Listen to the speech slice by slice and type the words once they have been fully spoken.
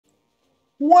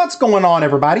What's going on,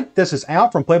 everybody? This is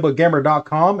Al from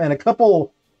PlaybookGamer.com, and a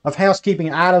couple of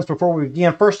housekeeping items before we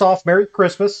begin. First off, Merry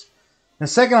Christmas. And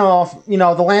second off, the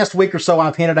last week or so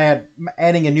I've hinted at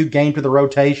adding a new game to the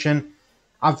rotation.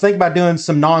 I'm thinking about doing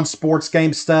some non-sports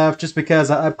game stuff just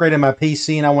because I upgraded my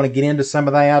PC and I want to get into some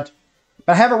of that.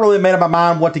 But I haven't really made up my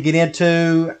mind what to get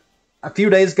into. A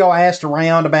few days ago I asked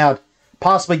around about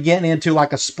possibly getting into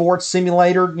like a sports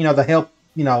simulator, to help,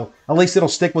 at least it'll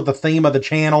stick with the theme of the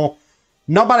channel.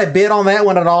 Nobody bid on that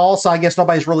one at all, so I guess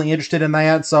nobody's really interested in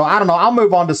that. So I don't know. I'll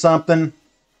move on to something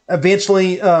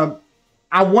eventually.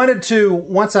 I wanted to,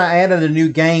 once I added a new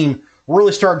game,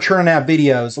 really start churning out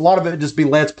videos. A lot of it would just be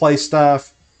Let's Play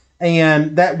stuff,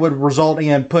 and that would result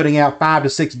in putting out 5 to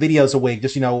 6 videos a week.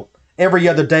 Just, every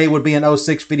other day would be an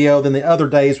 06 video, then the other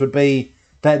days would be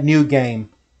that new game.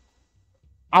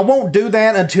 I won't do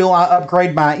that until I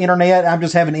upgrade my internet. I'm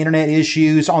just having internet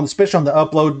issues, especially on the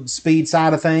upload speed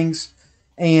side of things.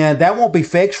 And that won't be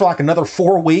fixed for like another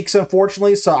 4 weeks,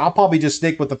 unfortunately. So I'll probably just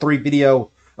stick with the 3 video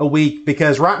a week.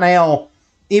 Because right now,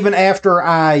 even after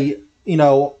I,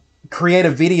 create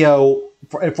a video,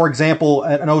 for example,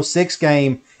 an 06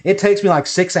 game, it takes me like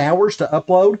 6 hours to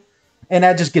upload. And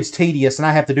that just gets tedious. And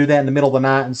I have to do that in the middle of the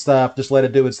night and stuff. Just let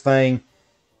it do its thing.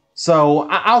 So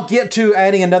I'll get to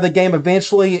adding another game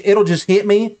eventually. It'll just hit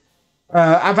me.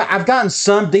 I've gotten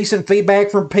some decent feedback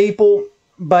from people.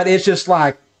 But it's just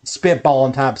like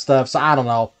spitballing type stuff, so I don't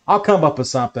know. I'll come up with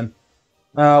something.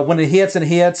 When it hits, it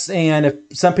hits, and if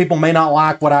some people may not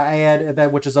like what I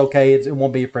add, which is okay, it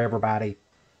won't be for everybody.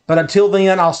 But until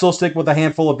then, I'll still stick with a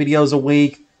handful of videos a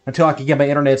week until I can get my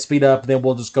internet speed up, then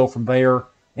we'll just go from there.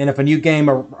 And if a new game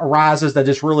arises that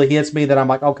just really hits me, that I'm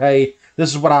like, okay, this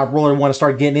is what I really want to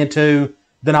start getting into,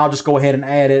 then I'll just go ahead and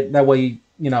add it. That way,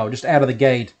 just out of the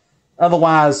gate.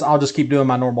 Otherwise, I'll just keep doing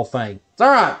my normal thing. It's all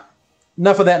right.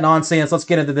 Enough of that nonsense. Let's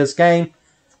get into this game.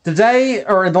 Today,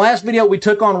 or in the last video, we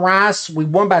took on Rice. We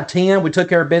won by 10. We took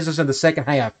care of business in the second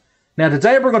half. Now,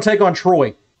 today we're going to take on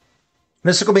Troy.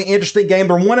 This is going to be an interesting game.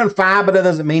 They're 1-5, but that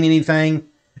doesn't mean anything.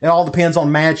 It all depends on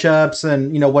matchups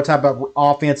and, what type of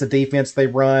offense and defense they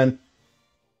run.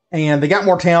 And they got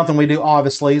more talent than we do,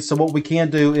 obviously. So what we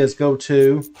can do is go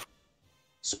to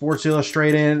Sports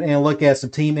Illustrated and look at some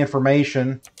team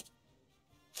information.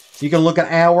 You can look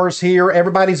at ours here.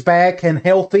 Everybody's back and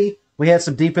healthy. We had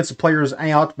some defensive players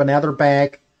out, but now they're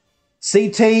back.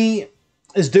 CT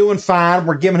is doing fine.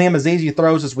 We're giving him as easy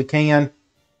throws as we can.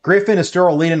 Griffin is still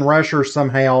a leading rusher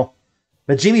somehow.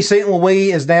 But Jimmy St.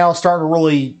 Louis is now starting to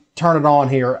really turn it on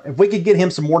here. If we could get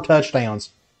him some more touchdowns,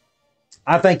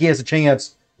 I think he has a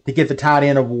chance to get the tight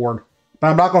end award. But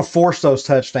I'm not going to force those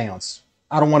touchdowns.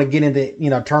 I don't want to get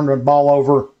into, turning the ball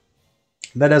over.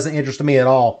 That doesn't interest me at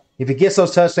all. If he gets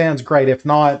those touchdowns, great. If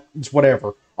not, it's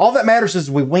whatever. All that matters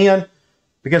is we win.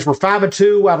 Because we're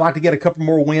 5-2, I'd like to get a couple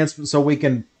more wins so we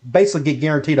can basically get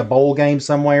guaranteed a bowl game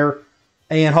somewhere.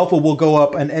 And hopefully we'll go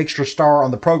up an extra star on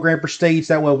the program prestige.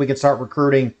 That way we can start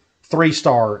recruiting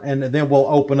 3-star. And then we'll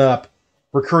open up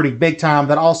recruiting big time.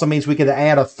 That also means we could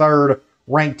add a 3rd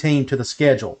ranked team to the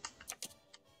schedule.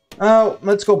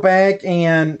 Let's go back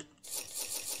and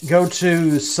go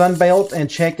to Sunbelt and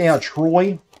check out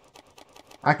Troy.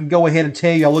 I can go ahead and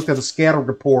tell you, I looked at the scouting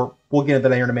report. We'll get into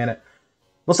that here in a minute.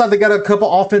 Looks like they got a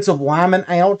couple offensive linemen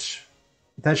out.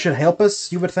 That should help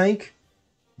us, you would think.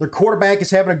 Their quarterback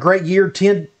is having a great year.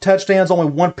 10 touchdowns, only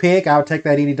 1 pick. I would take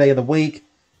that any day of the week.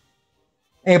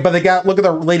 But they got, look at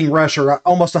their leading rusher,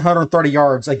 almost 130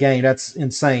 yards a game. That's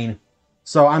insane.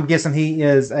 So I'm guessing he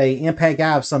is an impact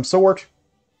guy of some sort.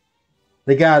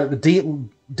 They got the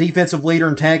defensive leader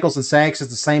in tackles and sacks is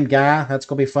the same guy. That's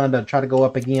going to be fun to try to go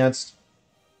up against.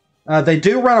 They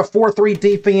do run a 4-3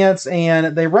 defense,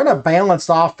 and they run a balanced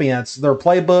offense. Their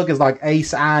playbook is like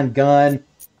ace, eye, and gun.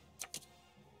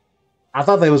 I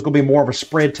thought they was going to be more of a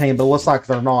spread team, but it looks like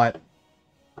they're not.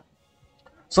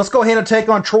 So let's go ahead and take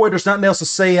on Troy. There's nothing else to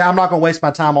see. I'm not going to waste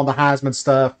my time on the Heisman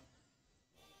stuff.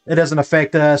 It doesn't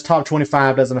affect us. Top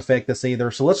 25 doesn't affect us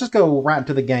either. So let's just go right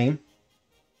into the game.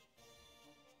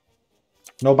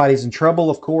 Nobody's in trouble,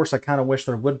 of course. I kind of wish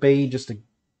there would be, just to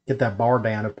get that bar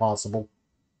down if possible.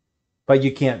 But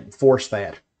you can't force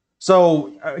that.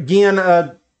 So again,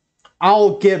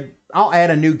 I'll add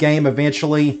a new game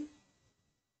eventually.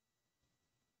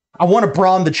 I want to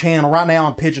broaden the channel. Right now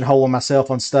I'm pigeonholing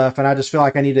myself on stuff, and I just feel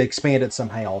like I need to expand it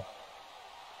somehow.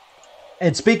 And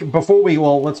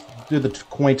let's do the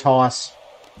coin toss.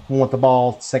 We want the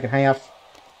ball second half.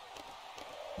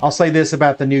 I'll say this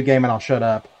about the new game and I'll shut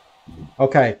up.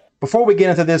 Okay, before we get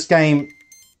into this game,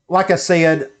 like I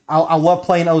said, I love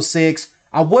playing 06.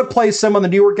 I would play some of the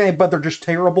newer game, but they're just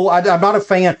terrible. I'm not a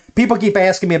fan. People keep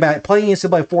asking me about playing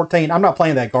NCAA 14. I'm not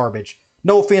playing that garbage.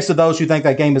 No offense to those who think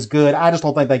that game is good. I just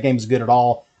don't think that game is good at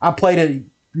all. I played it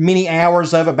many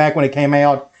hours of it back when it came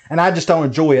out, and I just don't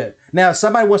enjoy it. Now, if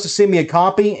somebody wants to send me a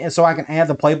copy and so I can add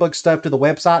the playbook stuff to the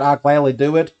website, I'll gladly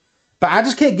do it. But I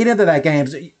just can't get into that game.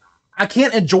 I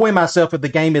can't enjoy myself if the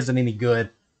game isn't any good.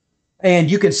 And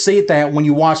you can see that when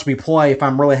you watch me play if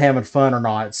I'm really having fun or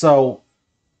not. So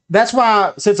that's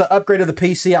why, since I upgraded the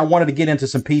PC, I wanted to get into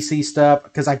some PC stuff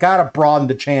because I got to broaden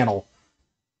the channel.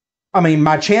 I mean,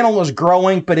 my channel is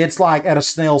growing, but it's like at a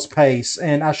snail's pace,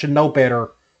 and I should know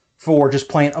better for just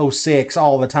playing 06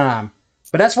 all the time.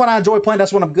 But that's what I enjoy playing.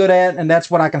 That's what I'm good at, and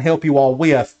that's what I can help you all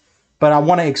with. But I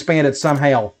want to expand it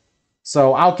somehow.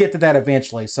 So I'll get to that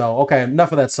eventually. So, okay,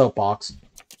 enough of that soapbox.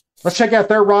 Let's check out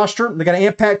their roster. They got an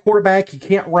impact quarterback. He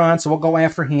can't run, so we'll go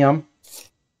after him.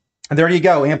 And there you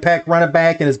go. Impact running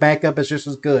back, and his backup is just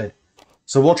as good.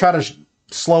 So we'll try to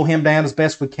slow him down as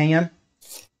best we can.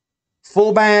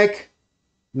 Fullback,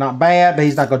 not bad, but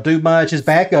he's not going to do much. His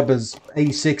backup is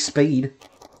 86 speed.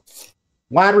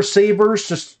 Wide receivers,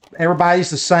 just everybody's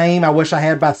the same. I wish I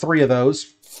had about 3 of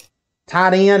those.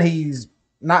 Tight end, he's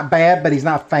not bad, but he's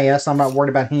not fast. I'm not worried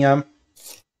about him.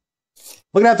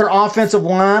 Looking at their offensive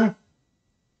line,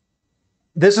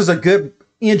 this is a good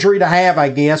injury to have, I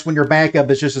guess, when your backup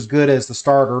is just as good as the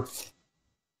starter.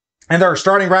 And their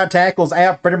starting right tackle is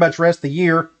out pretty much the rest of the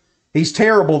year. He's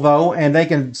terrible, though, and they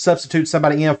can substitute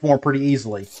somebody in for him pretty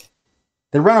easily.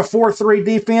 They run a 4-3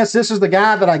 defense. This is the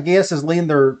guy that I guess is leading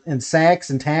their in sacks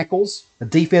and tackles. A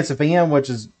defensive end, which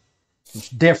is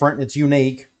different. It's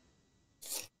unique.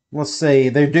 Let's see.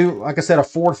 They do, like I said, a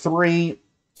 4-3.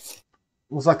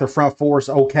 Looks like their front four is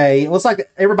okay. It looks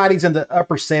like everybody's in the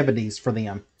upper 70s for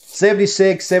them.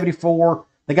 76, 74.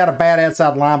 They got a bad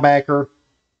outside linebacker.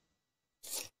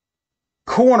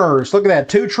 Corners. Look at that.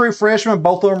 2 true freshmen.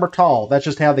 Both of them are tall. That's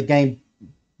just how the game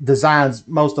designs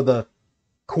most of the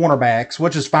cornerbacks,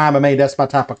 which is fine by me. That's my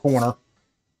type of corner.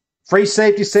 Free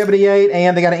safety, 78.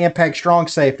 And they got an impact strong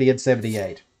safety at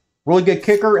 78. Really good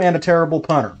kicker and a terrible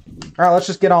punter. All right, let's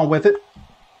just get on with it.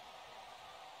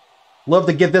 Love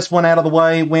to get this one out of the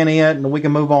way, win it, and we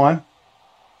can move on.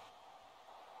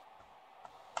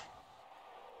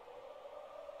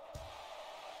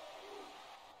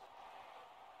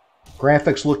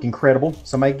 Graphics look incredible.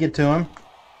 Somebody get to him.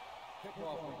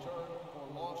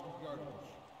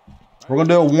 We're going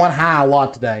to do a one high a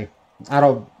lot today.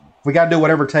 We got to do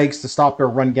whatever it takes to stop their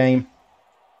run game.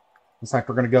 Looks like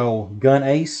we're going to go gun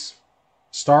ace.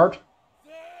 Start.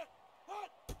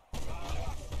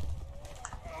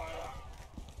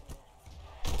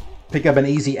 Pick up an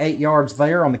easy 8 yards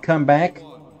there on the comeback.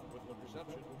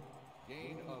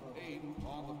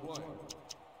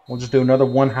 We'll just do another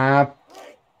one high.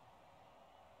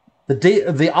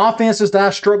 The offenses that I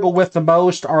struggle with the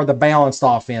most are the balanced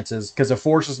offenses because it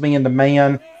forces me into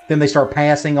man. Then they start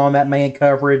passing on that man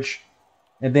coverage,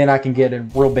 and then I can get in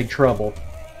real big trouble.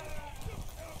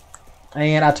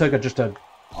 And I took just an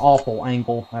awful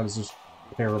angle. That was just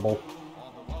terrible.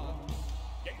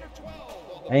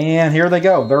 And here they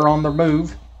go. They're on the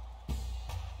move.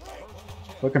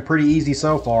 Looking pretty easy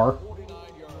so far.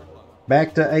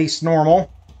 Back to ace normal.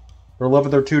 They're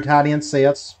loving their 2 tight end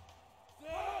sets.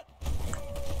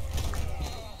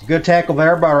 Good tackle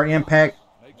there by our impact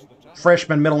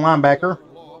freshman middle linebacker.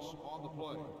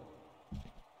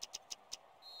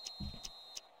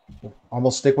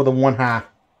 Almost stick with a one high.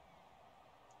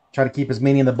 Try to keep as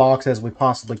many in the box as we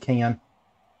possibly can.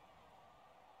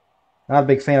 Not a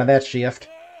big fan of that shift.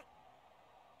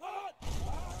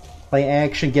 Play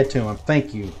action, get to him.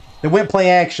 Thank you. They went play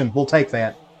action. We'll take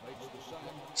that.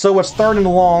 So it's 3rd and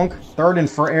long. 3rd and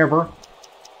forever.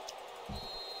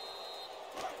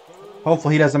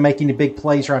 Hopefully he doesn't make any big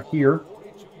plays right here.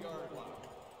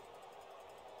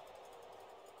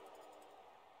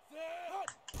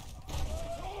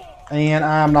 And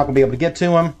I'm not going to be able to get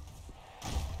to him.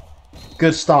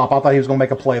 Good stop. I thought he was going to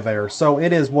make a play there. So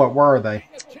it is what? Where are they?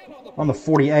 On the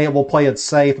 48. We'll play it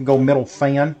safe and go middle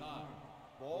fan.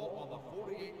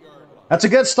 That's a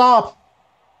good stop.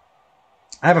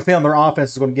 I have a feeling their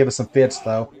offense is going to give us some fits,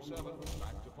 though.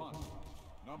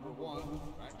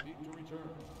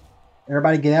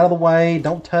 Everybody get out of the way.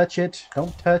 Don't touch it.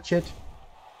 Don't touch it.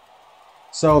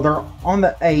 So they're on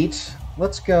the 8.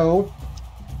 Let's go.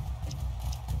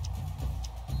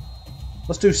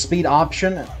 Let's do speed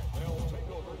option.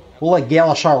 We'll let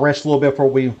Galashaw rest a little bit before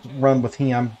we run with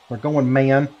him. They're going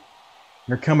man.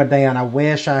 They're coming down. I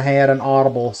wish I had an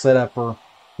audible set up for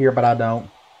here, but I don't.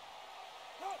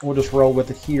 We'll just roll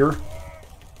with it here.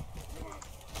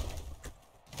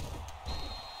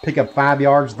 Pick up 5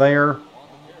 yards there.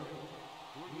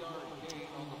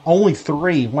 Only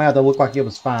 3. Wow, that looked like it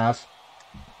was 5.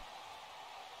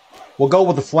 We'll go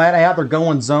with the flat out. They're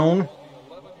going zone.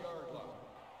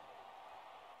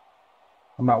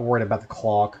 I'm not worried about the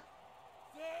clock.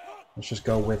 Let's just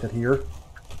go with it here.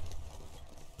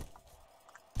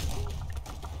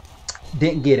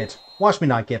 Didn't get it. Watch me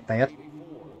not get that.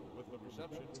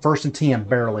 1st and 10,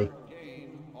 barely.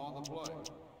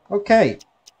 Okay.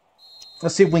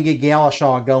 Let's see if we can get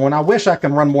Galashaw going. I wish I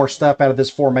could run more stuff out of this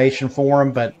formation for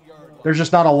him, but there's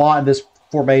just not a lot in this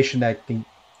formation that can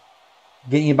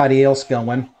get anybody else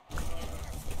going.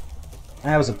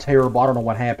 That was a terrible... I don't know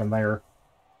what happened there.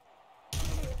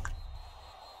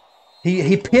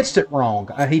 He pitched it wrong.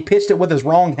 He pitched it with his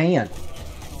wrong hand.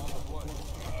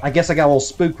 I guess I got a little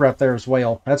spooked right there as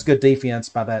well. That's good defense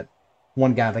by that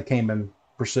one guy that came and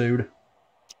pursued.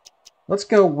 Let's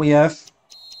go with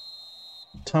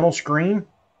tunnel screen.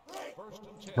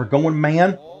 We're going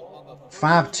man.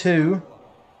 5-2.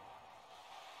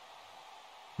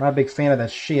 Not a big fan of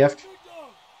that shift.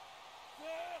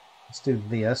 Let's do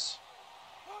this.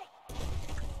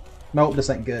 Nope, this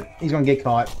ain't good. He's going to get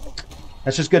caught.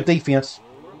 That's just good defense.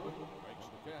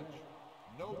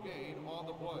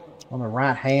 On the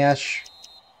right hash.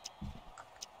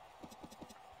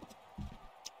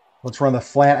 Let's run the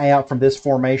flat out from this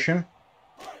formation.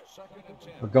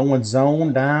 We're going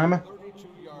zone, dime.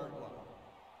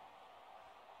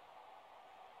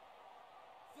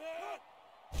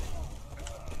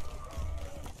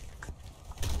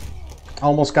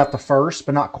 Almost got the first,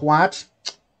 but not quite.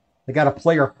 They got a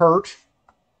player hurt.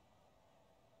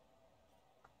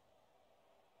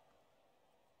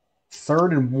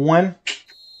 3rd and 1.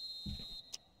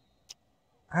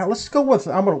 All right, let's go with.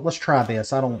 Let's try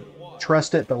this. I don't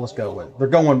trust it, but let's go with it. They're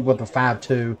going with the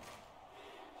 5-2.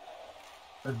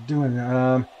 They're doing.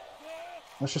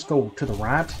 Let's just go to the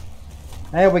right.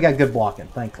 And we got good blocking,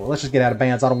 thankfully. Let's just get out of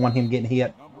bounds. I don't want him getting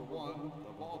hit.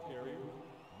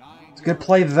 It's a good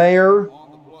play there.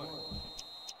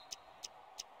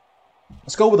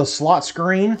 Let's go with a slot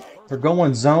screen. They're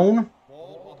going zone.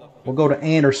 We'll go to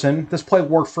Anderson. This play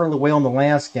worked fairly well in the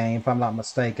last game, if I'm not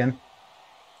mistaken.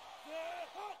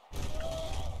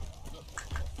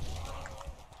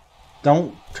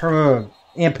 Don't turn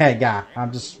impact guy.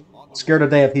 I'm just scared to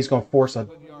death he's going to force a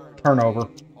turnover.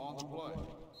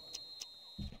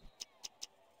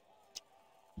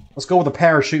 Let's go with a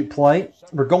parachute play.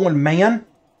 We're going man.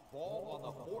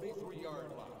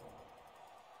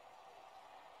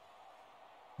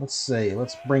 Let's see.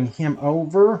 Let's bring him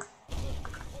over.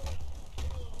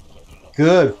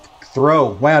 Good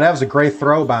throw. Wow, that was a great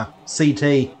throw by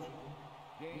CT.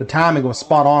 The timing was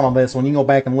spot on this one. You can go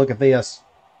back and look at this.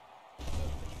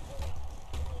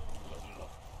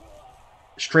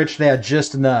 Stretched it out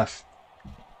just enough.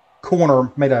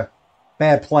 Corner made a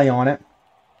bad play on it.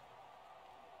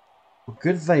 We're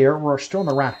good there. We're still in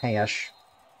the right hash.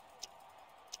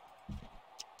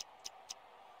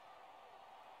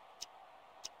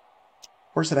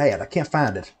 Where's it at? I can't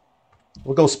find it.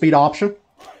 We'll go speed option.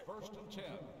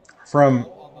 From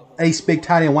ace big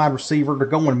tight end wide receiver, they're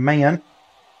going man.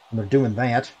 And they're doing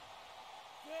that.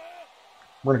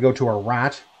 We're going to go to our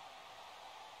right.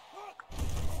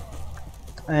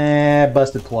 And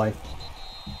busted play.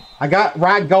 I got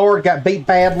right guard, got beat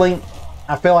badly.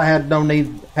 I felt I had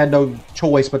no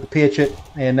choice but to pitch it,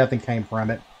 and nothing came from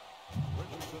it.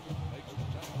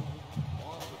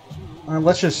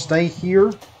 Let's just stay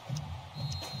here.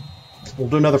 We'll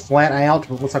do another flat out.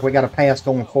 It looks like we got a pass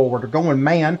going forward. They're going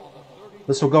man.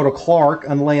 This will go to Clark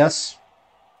unless...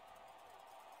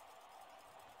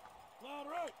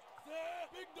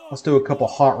 Let's do a couple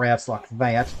hot routes like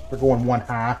that. They're going one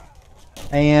high.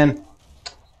 And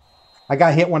I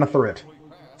got hit when I threw it.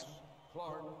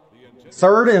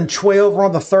 3rd and 12. We're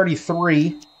on the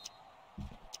 33.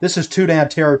 This is 2-down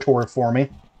territory for me.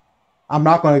 I'm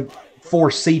not going to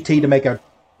force CT to make a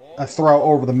throw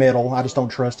over the middle. I just don't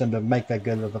trust him to make that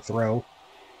good of a throw.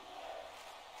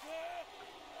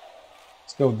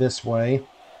 Let's go this way.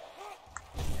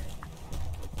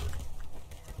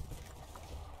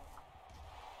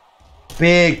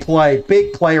 Big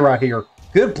play right here.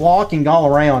 Good blocking all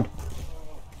around.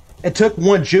 It took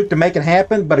one juke to make it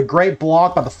happen, but a great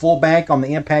block by the fullback on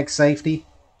the impact safety.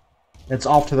 It's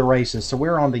off to the races. So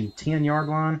we're on the 10-yard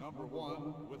line.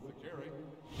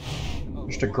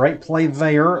 Just a great play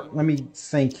there. Let me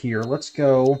think here. Let's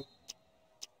go.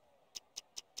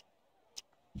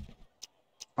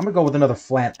 I'm going to go with another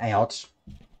flat out.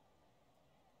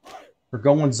 We're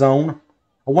going zone.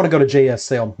 I want to go to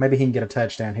JSL. Maybe he can get a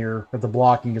touchdown here if the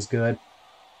blocking is good.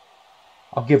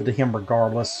 I'll give it to him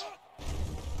regardless.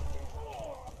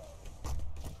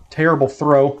 Terrible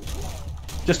throw.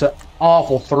 Just an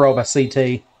awful throw by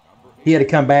CT. He had to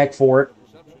come back for it.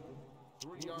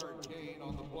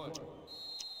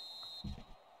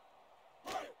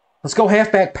 Let's go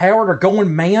halfback power. They're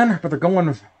going man, but they're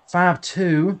going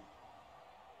 5-2.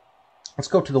 Let's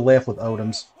go to the left with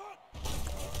Odoms.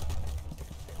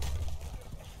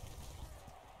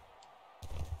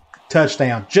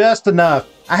 Touchdown. Just enough.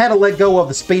 I had to let go of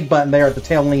the speed button there at the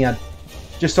tail end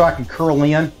just so I can curl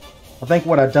in. I think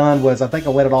what I've done was I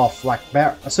let it off like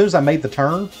about as soon as I made the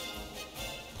turn.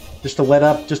 Just to let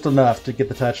up just enough to get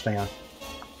the touchdown.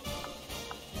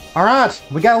 All right.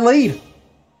 We got a lead.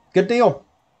 Good deal.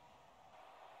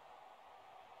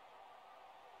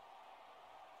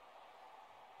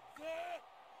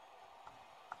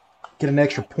 Get an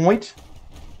extra point.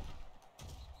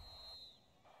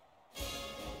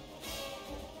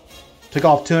 Took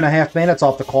off 2.5 minutes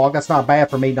off the clock. That's not bad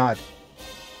for me not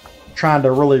trying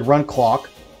to really run clock.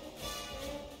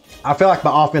 I feel like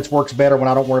my offense works better when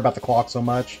I don't worry about the clock so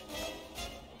much.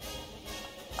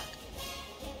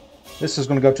 This is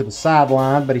going to go to the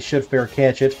sideline, but he should fair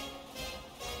catch it.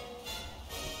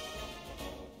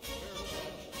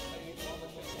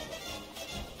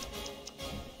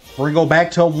 We're going to go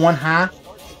back to a 1 high.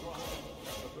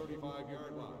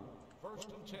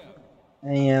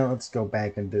 And let's go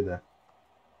back and do the...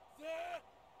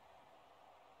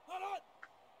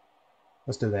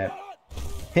 Let's do that.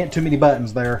 Hit too many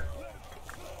buttons there.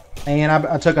 And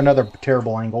I took another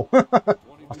terrible angle.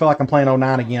 I feel like I'm playing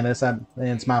 09 again.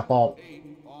 It's my fault.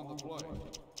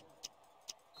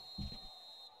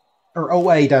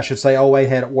 Or 08, I should say. 08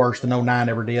 had it worse than 09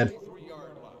 ever did.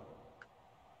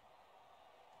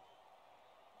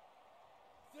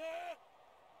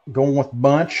 Going with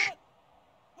bunch.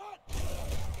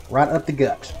 Right up the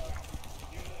gut.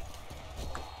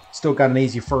 Still got an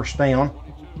easy first down.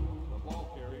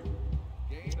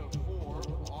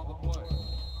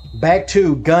 Back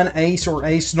to gun ace or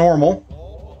ace normal.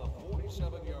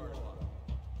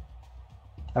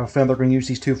 I have a feeling they're going to use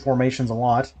these two formations a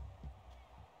lot.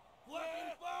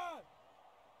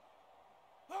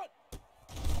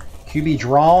 QB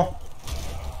draw.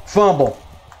 Fumble.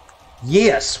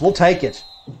 Yes, we'll take it.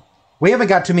 We haven't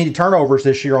got too many turnovers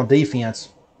this year on defense.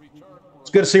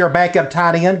 It's good to see our backup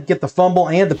tight end get the fumble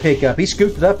and the pickup. He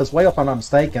scooped it up as well, if I'm not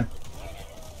mistaken.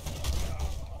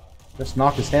 Just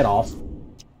knocked his head off.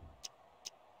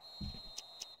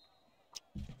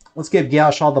 Let's give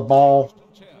Gauchaw the ball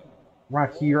right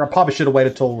here. I probably should have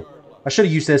waited till... I should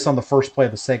have used this on the first play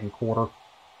of the second quarter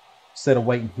instead of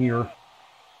waiting here.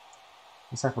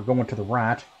 Looks like we're going to the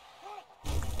right.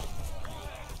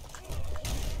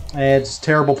 It's a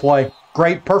terrible play.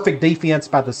 Great, perfect defense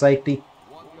by the safety.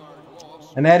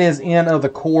 And that is end of the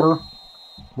quarter.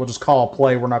 We'll just call a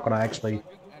play. We're not going to actually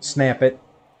snap it.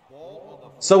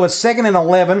 So it's 2nd and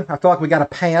 11. I feel like we got a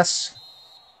pass.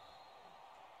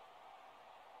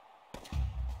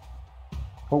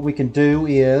 What we can do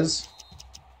is...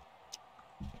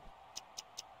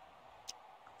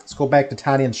 Let's go back to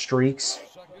tight end streaks.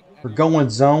 We're going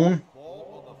zone.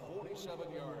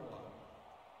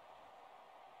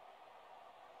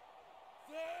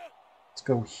 Let's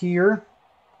go here.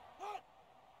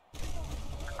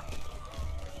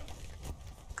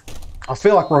 I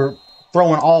feel like we're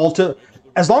throwing all to...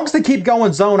 As long as they keep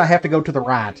going zone, I have to go to the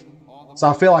right. So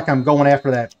I feel like I'm going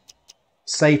after that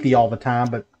safety all the time,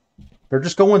 but they're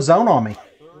just going zone on me.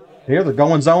 Here, they're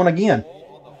going zone again.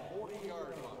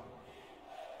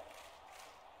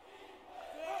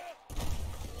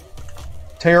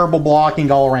 Terrible blocking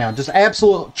all around. Just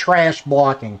absolute trash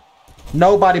blocking.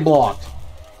 Nobody blocked.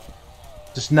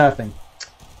 Just nothing.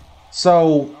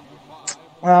 So,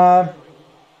 4th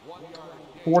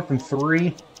and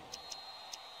 3.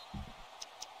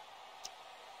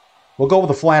 We'll go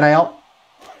with a flat out.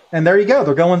 And there you go.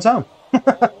 They're going zone.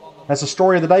 That's the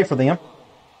story of the day for them.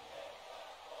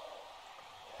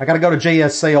 I got to go to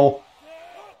JSL.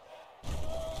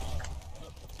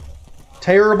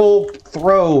 Terrible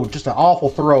throw. Just an awful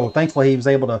throw. Thankfully, he was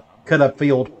able to cut up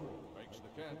field.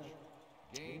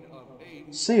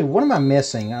 Let's see, what am I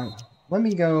missing? Let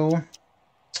me go.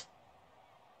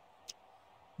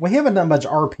 We haven't done much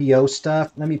RPO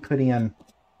stuff. Let me put in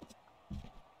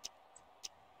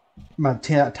my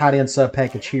tight end sub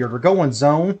package here. We're going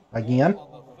zone again.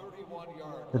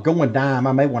 We're going dime.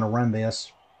 I may want to run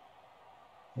this.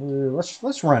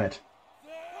 Let's run it.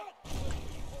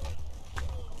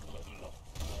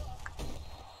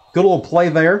 Good little play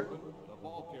there.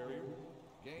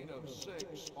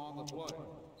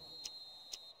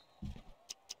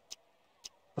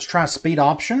 Let's try a speed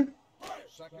option.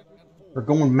 We're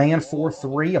going man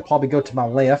 4-3. I'll probably go to my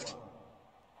left.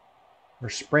 They're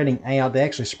spreading out. They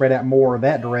actually spread out more in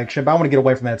that direction, but I want to get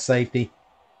away from that safety.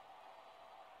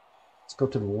 Let's go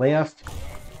to the left.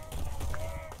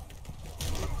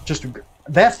 Just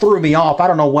that threw me off. I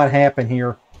don't know what happened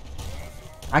here.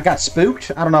 I got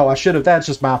spooked. I don't know. I should have. That's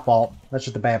just my fault. That's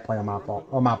just a bad play on my fault,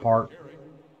 on my part.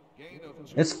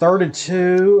 It's 3rd and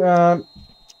 2.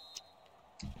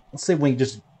 Let's see if we can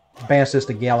just bounce this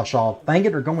to Galashaw. Dang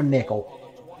it, they're going nickel.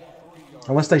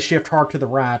 Unless they shift hard to the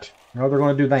right. No, they're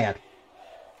going to do that.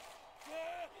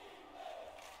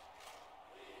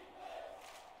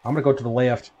 I'm going to go to the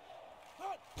left.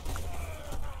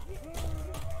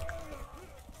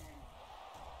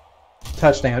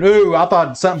 Touchdown. Ooh, I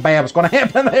thought something bad was going to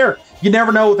happen there. You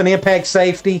never know with an impact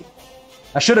safety.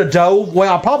 I should have dove.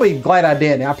 Well, I'm probably glad I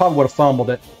didn't. I probably would have fumbled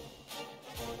it.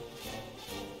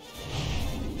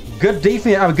 Good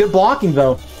defense. I mean, good blocking,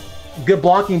 though. Good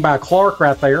blocking by Clark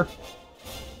right there.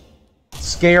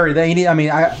 Scary.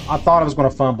 I thought I was going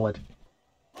to fumble it.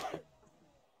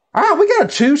 All right, we got a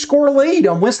 2-score lead.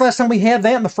 When's the last time we had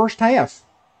that in the first half?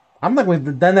 I don't think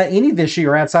we've done that any this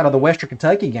year outside of the Western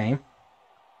Kentucky game.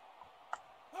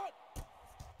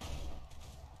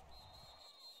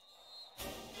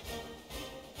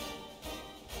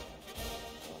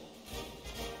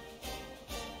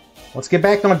 Let's get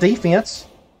back on defense.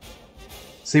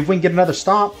 See if we can get another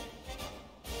stop.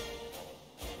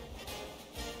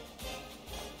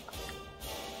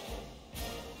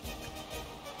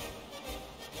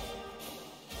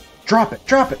 Drop it,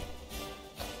 drop it.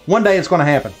 One day it's going to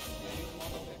happen.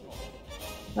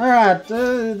 All right,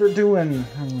 they're doing...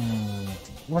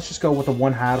 let's just go with a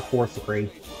 1 high to 4-3.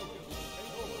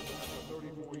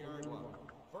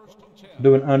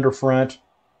 Do an under front.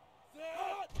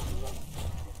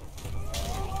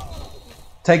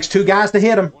 Takes 2 guys to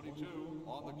hit him,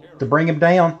 to bring him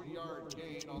down.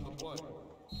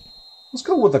 Let's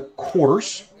go with the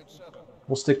quarters.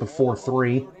 We'll stick to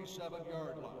 4-3.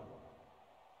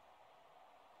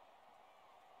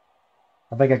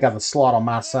 I think I got the slot on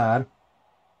my side.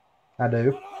 I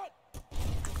do.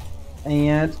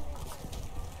 And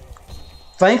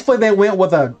thankfully they went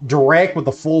with a direct with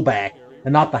the fullback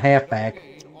and not the halfback,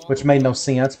 which made no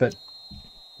sense, but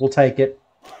we'll take it.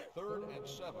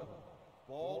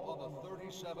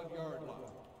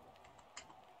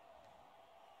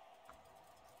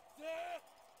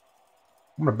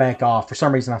 I'm going to back off. For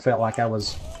some reason, I felt like I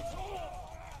was...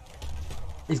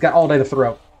 He's got all day to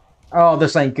throw. Oh,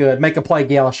 this ain't good. Make a play,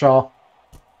 Galashaw.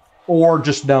 Or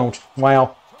just don't.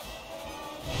 Wow.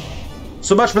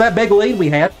 So much for that big lead we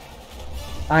had.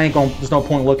 I ain't going to... There's no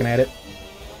point looking at it.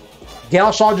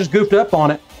 Galashaw just goofed up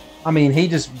on it. I mean, he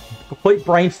just... Complete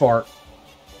brain fart.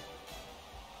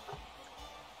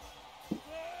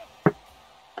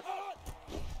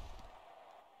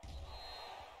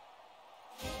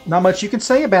 Not much you can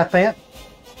say about that.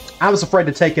 I was afraid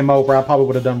to take him over. I probably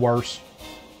would have done worse.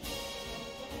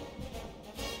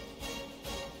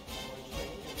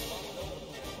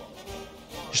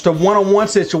 Just a one-on-one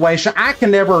situation. I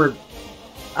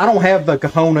don't have the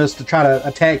cojones to try to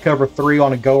attack cover 3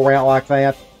 on a go route like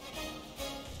that.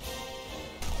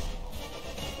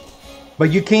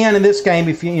 But you can in this game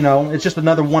if you know, it's just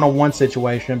another one-on-one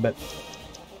situation, but...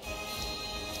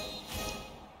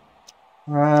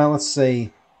 let's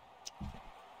see.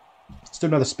 Let's do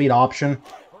another speed option.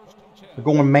 We're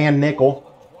going man nickel.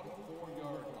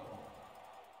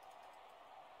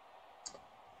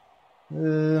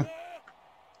 Let's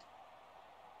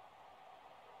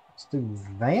do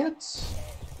that.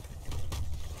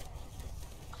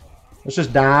 Let's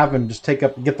just dive and just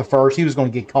get the first. He was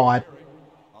going to get caught.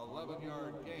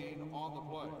 11-yard gain on the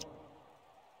play.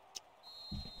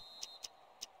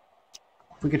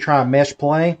 If we could try a mesh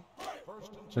play.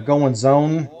 They're going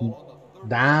zone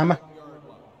dime.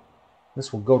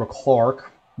 This will go to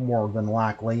Clark, more than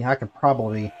likely. I could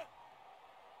probably...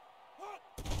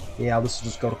 Yeah, this will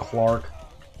just go to Clark.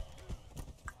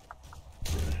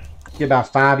 Get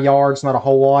about 5 yards, not a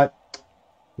whole lot.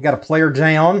 We got a player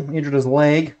down, injured his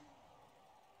leg.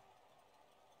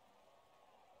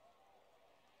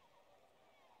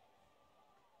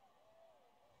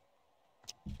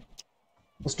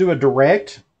 Let's do a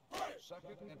direct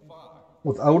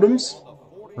with Odoms.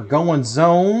 We're going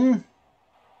zone.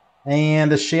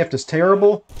 And the shift is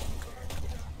terrible.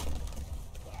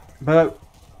 But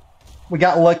we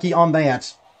got lucky on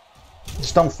that.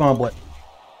 Just don't fumble it.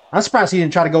 I'm surprised he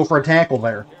didn't try to go for a tackle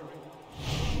there.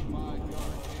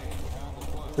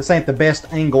 This ain't the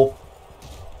best angle.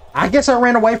 I guess I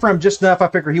ran away from him just enough. I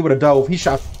figured he would have dove. He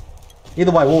shot.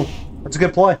 Either way, well, that's a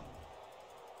good play.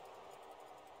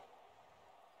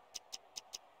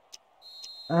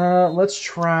 Let's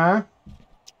try.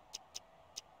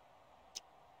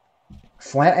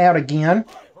 Flat out again.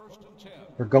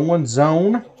 They're going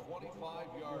zone.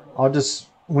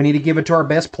 We need to give it to our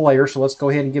best player, so let's go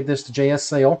ahead and give this to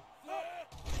JSL.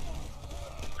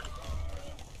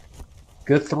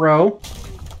 Good throw.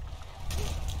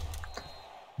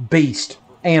 Beast.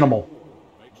 Animal.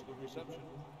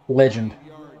 Legend.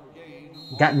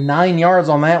 Got 9 yards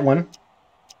on that one.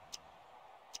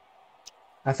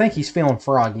 I think he's feeling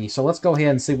froggy, so let's go ahead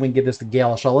and see if we can get this to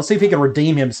Galashaw. Let's see if he can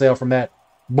redeem himself from that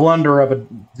blunder of a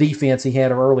defense he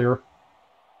had earlier.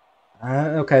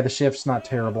 Okay, the shift's not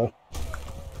terrible.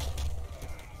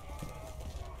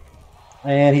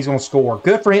 And he's going to score.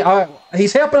 Good for him.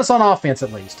 He's helping us on offense,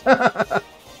 at least.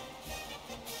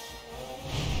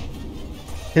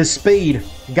 His speed.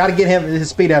 Got to get him his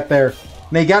speed out there.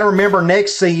 Now, you got to remember,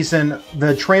 next season,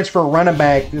 the transfer running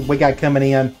back that we got coming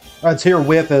in, that's here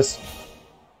with us,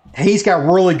 he's got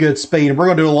really good speed, and we're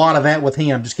going to do a lot of that with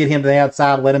him. Just get him to the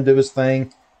outside, let him do his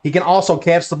thing. He can also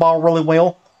catch the ball really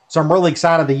well, so I'm really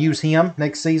excited to use him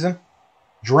next season.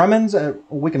 Drummond's,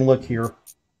 we can look here.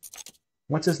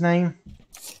 What's his name?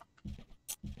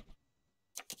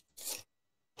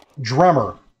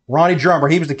 Drummer. Ronnie Drummer.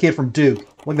 He was the kid from Duke.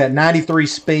 Look at that, 93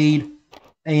 speed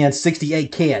and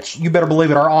 68 catch. You better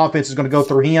believe it. Our offense is going to go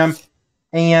through him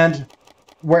and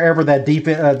wherever that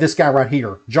defense, this guy right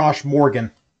here, Josh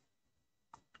Morgan.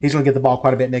 He's going to get the ball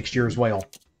quite a bit next year as well.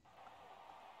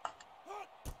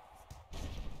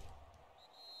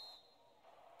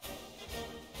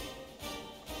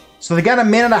 So they got a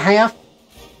minute and a half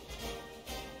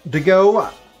to go.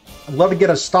 I'd love to get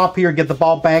a stop here and get the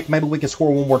ball back. Maybe we can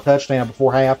score one more touchdown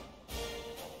before half.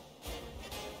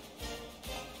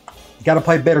 Got to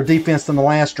play better defense than the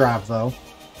last drive, though.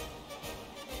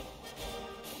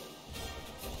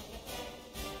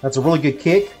 That's a really good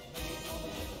kick.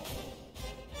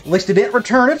 At least he didn't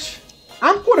return it.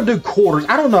 I'm going to do quarters.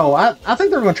 I don't know. I think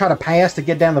they're going to try to pass to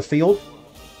get down the field.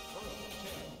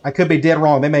 I could be dead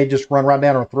wrong. They may just run right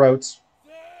down our throats.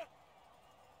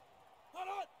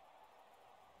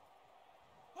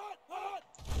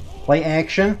 Play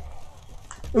action.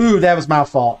 Ooh, that was my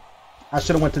fault. I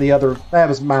should have went to the other. That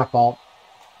was my fault.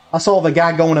 I saw the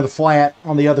guy going to the flat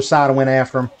on the other side and went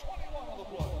after him.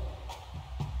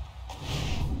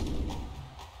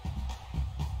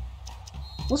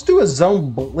 Let's do a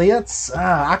zone blitz.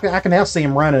 I can now see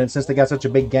him running it since they got such a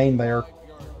big gain there.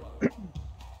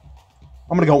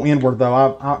 I'm going to go inward,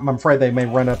 though. I'm afraid they may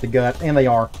run up the gut, and they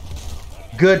are.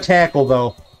 Good tackle,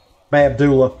 though, by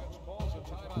Abdullah.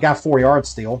 Got 4 yards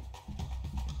still.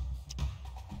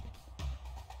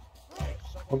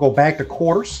 We'll go back to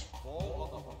quarters.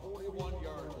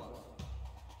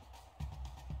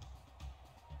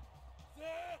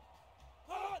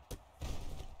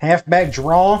 Halfback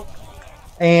draw.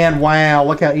 And wow,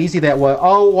 look how easy that was.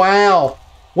 Oh, wow.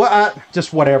 What?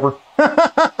 Just whatever.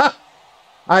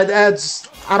 I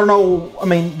don't know. I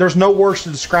mean, there's no words to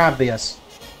describe this.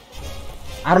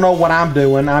 I don't know what I'm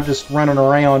doing. I'm just running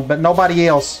around, but nobody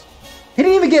else. He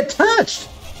didn't even get touched.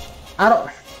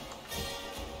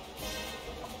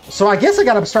 So I guess I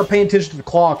got to start paying attention to the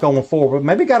clock going forward. But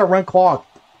maybe got to run clock.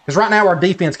 Because right now our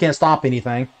defense can't stop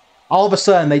anything. All of a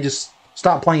sudden, they just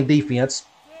stopped playing defense.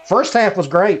 First half was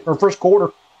great, or first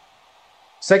quarter.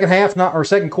 Second half, or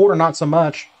second quarter, not so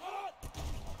much.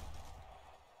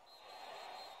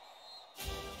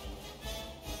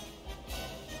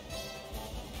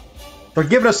 They're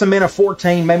giving us a minute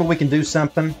 14. Maybe we can do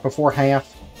something before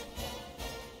half.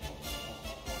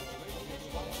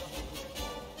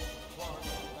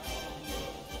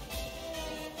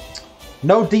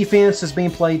 No defense is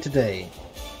being played today.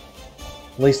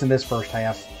 At least in this first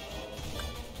half.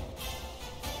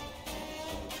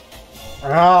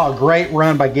 Oh, great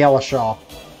run by Galashaw.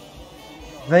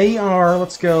 They are,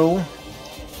 let's go.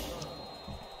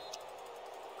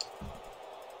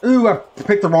 Ooh, I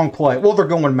picked the wrong play. Well, they're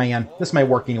going man. This may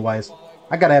work anyways.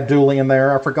 I got Abdullah in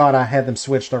there. I forgot I had them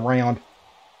switched around.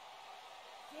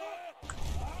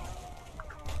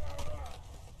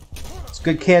 It's a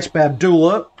good catch by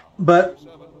Abdullah, but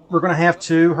we're going to have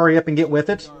to hurry up and get with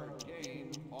it.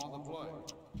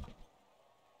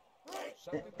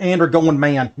 And they're going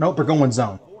man. Nope, they're going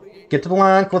zone. Get to the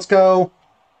line. Let's go.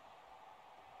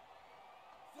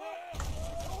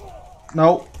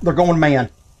 Nope, they're going man.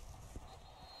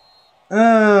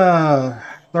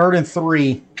 3rd and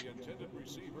 3.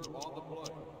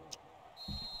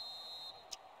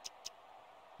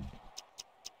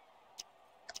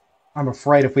 I'm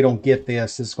afraid if we don't get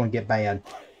this, this is going to get bad.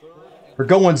 We're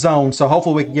going zone, so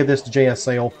hopefully we can give this to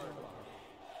JSL.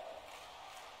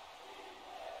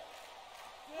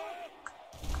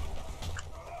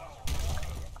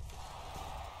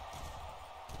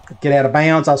 Get out of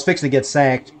bounds. I was fixing to get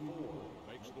sacked.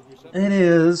 It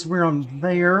is. We're on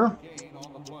there.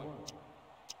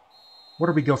 Where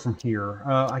do we go from here?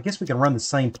 I guess we can run the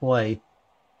same play.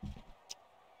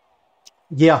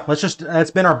 Yeah, let's just...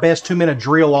 That's been our best 2-minute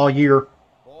drill all year.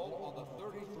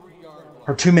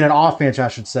 Or 2-minute offense, I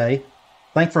should say.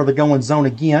 Thankfully, they're going zone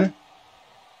again.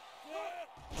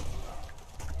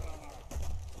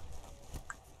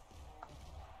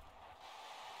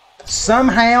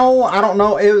 Somehow, I don't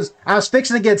know, I was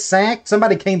fixing to get sacked.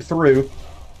 Somebody came through.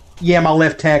 Yeah, my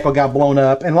left tackle got blown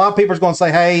up. And a lot of people are going to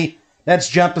say, hey, that's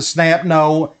jump to snap.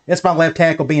 No, it's my left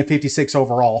tackle being 56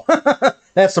 overall.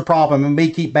 That's the problem, and me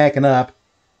keep backing up.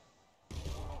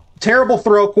 Terrible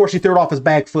throw. Of course, he threw it off his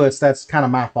back foot, so that's kind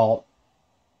of my fault.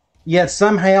 Yet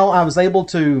somehow I was able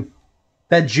to...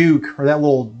 That juke, or that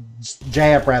little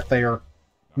jab right there,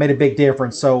 made a big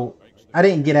difference. So I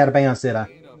didn't get out of bounds, did I?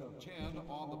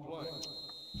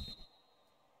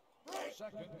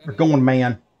 We're going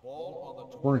man.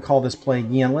 We're going to call this play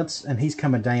again. And he's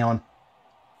coming down.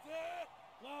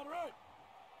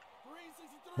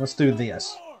 Let's do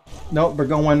this. Nope, we're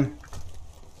going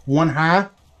one high.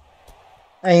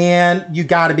 And you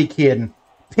got to be kidding.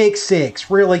 Pick six,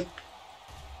 really?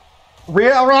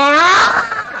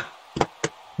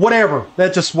 Whatever.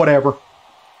 That's just whatever.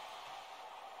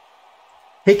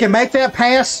 He can make that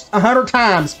pass 100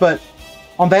 times, but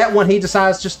on that one, he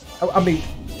decides just... I mean,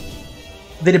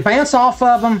 did it bounce off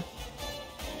of him?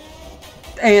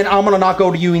 And I'm going to not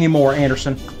go to you anymore,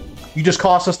 Anderson. You just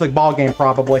cost us the ball game,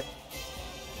 probably.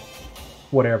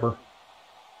 Whatever.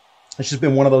 It's just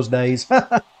been one of those days.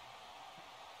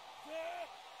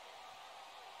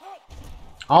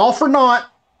 All for naught.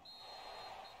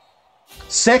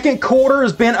 Second quarter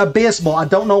has been abysmal. I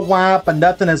don't know why, but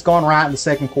nothing has gone right in the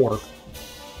second quarter.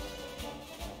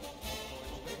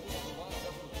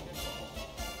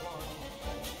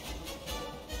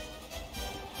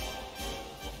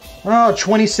 Oh,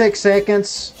 26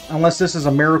 seconds. Unless this is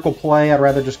a miracle play, I'd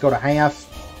rather just go to half.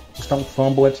 Just don't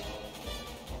fumble it.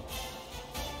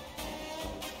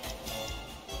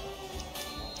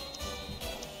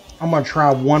 I'm going to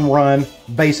try one run,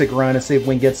 basic run, and see if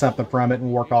we can get something from it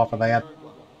and work off of that.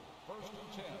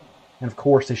 And of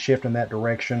course, they shift in that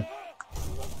direction.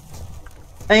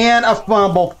 And a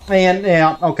fumble. And,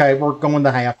 yeah, okay, we're going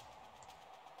to half.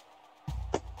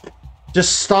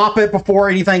 Just stop it before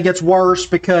anything gets worse,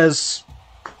 because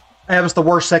that was the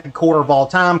worst second quarter of all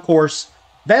time. Of course,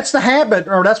 that's the habit,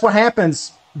 or that's what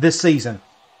happens this season.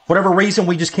 For whatever reason,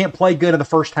 we just can't play good in the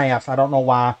first half. I don't know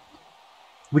why.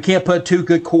 We can't put two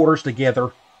good quarters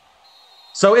together.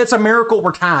 So it's a miracle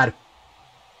we're tied.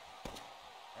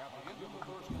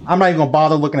 I'm not even going to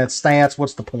bother looking at stats.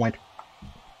 What's the point?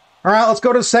 All right, let's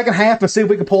go to the second half and see if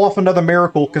we can pull off another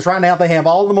miracle, because right now they have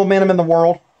all the momentum in the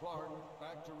world.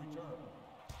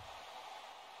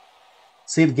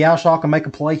 See if Galshaw can make a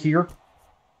play here.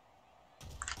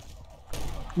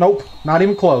 Nope, not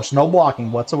even close. No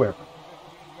blocking whatsoever.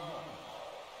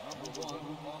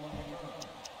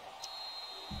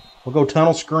 We'll go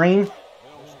tunnel screen.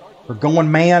 We're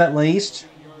going man at least.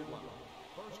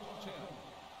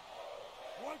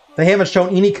 They haven't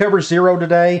shown any cover zero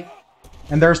today.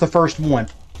 And there's the first one.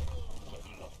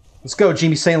 Let's go,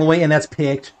 Jimmy St. Louis, and that's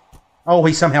picked. Oh,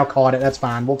 he somehow caught it. That's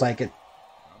fine. We'll take it.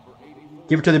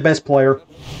 Give it to the best player.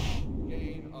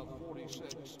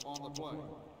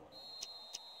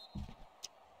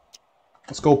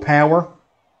 Let's go power.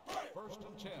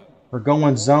 We're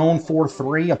going zone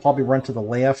 4-3. I'll probably run to the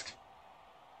left.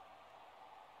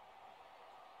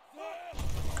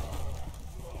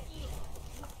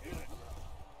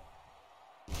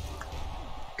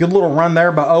 Good little run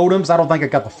there by Odoms. I don't think I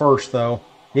got the first, though.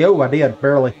 Yeah, I did.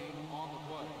 Barely.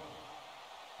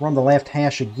 We're on the left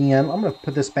hash again. I'm going to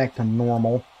put this back to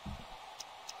normal.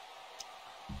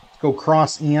 Let's go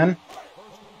cross in.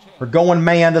 We're going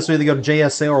man. This will either go to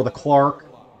JSL or the Clark.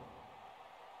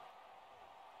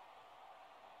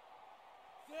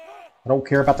 I don't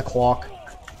care about the clock.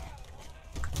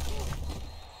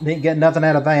 Didn't get nothing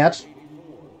out of that.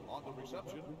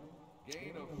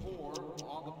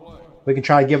 We can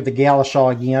try to give it to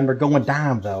Galashaw again. We're going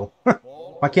dime, though.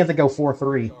 Why can't they go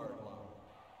 4-3?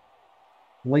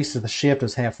 At least the shift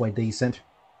is halfway decent.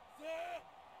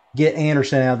 Get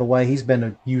Anderson out of the way. He's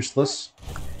been useless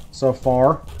so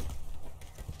far.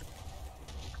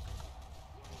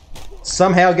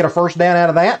 Somehow get a first down out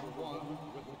of that.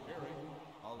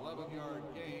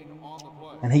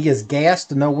 And he is gassed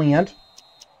to no end.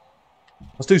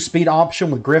 Let's do speed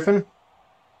option with Griffin.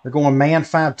 They're going man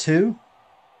 5-2.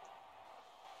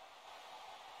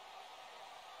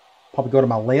 Probably go to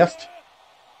my left.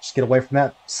 Just get away from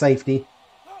that safety.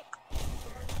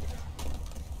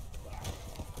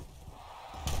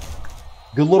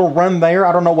 Good little run there.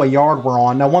 I don't know what yard we're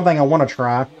on. Now, one thing I want to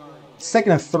try.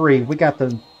 2nd and 3. We got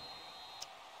the...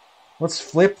 Let's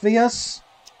flip this.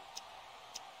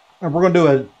 And we're going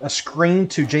to do a screen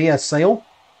to JSL.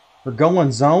 We're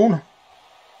going zone.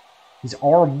 He's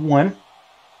R1.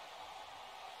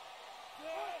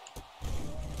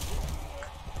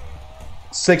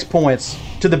 Six points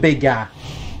to the big guy.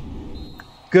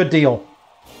 Good deal.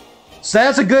 So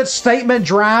that's a good statement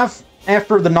drive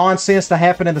after the nonsense that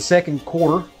happened in the second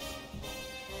quarter.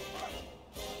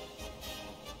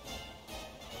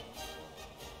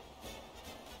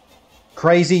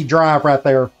 Crazy drive right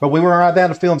there. But we were right down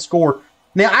the field and scored.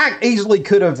 Now, I easily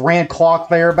could have ran clock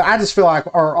there, but I just feel like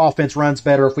our offense runs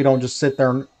better if we don't just sit there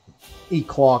and eat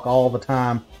clock all the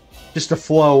time. Just the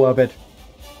flow of it.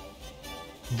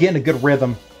 Getting a good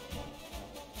rhythm.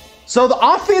 So,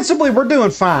 offensively, we're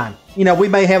doing fine. You know, we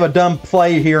may have a dumb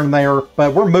play here and there,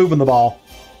 but we're moving the ball.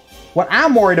 What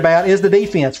I'm worried about is the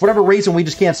defense. For whatever reason, we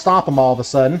just can't stop them all of a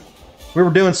sudden. We were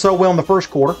doing so well in the first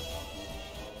quarter.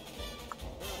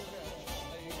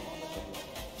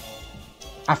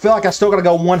 I feel like I still got to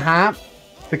go one high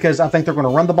because I think they're going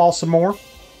to run the ball some more.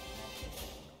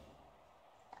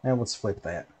 And let's flip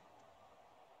that.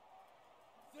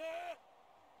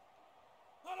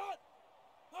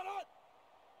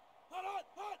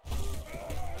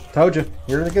 Told you.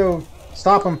 Here they go.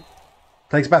 Stop them.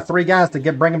 Takes about 3 guys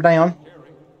to bring them down.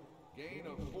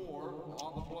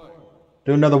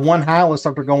 Do another one high. Looks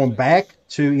like they're going back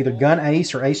to either gun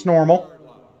ace or ace normal.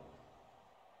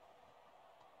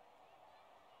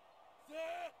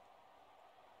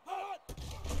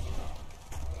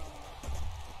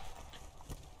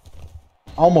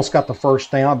 Almost got the first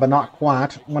down, but not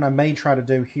quite. What I may try to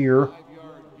do here.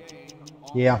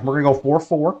 Yeah, we're going to go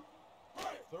 4-4.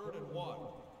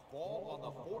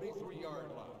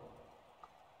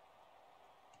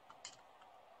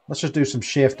 Let's just do some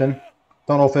shifting.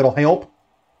 Don't know if it'll help.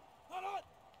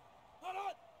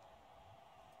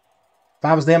 If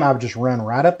I was them, I would just run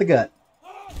right up the gut.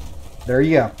 There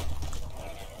you go.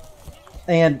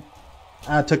 And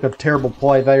I took a terrible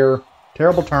play there.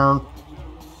 Terrible turn.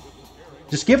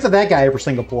 Just give to that guy every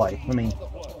single play. I mean,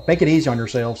 make it easy on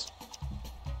yourselves.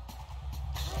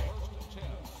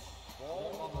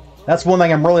 That's one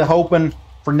thing I'm really hoping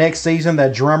for next season,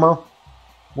 that Drummer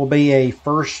will be a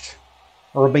first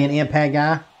or be an impact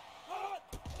guy.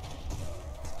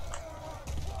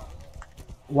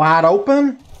 Wide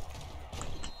open.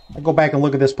 I go back and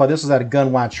look at this play. This is at a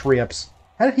gun wide trips.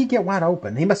 How did he get wide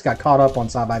open? He must have got caught up on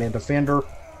somebody, a defender.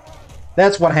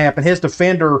 That's what happened. His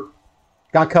defender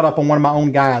got caught up on one of my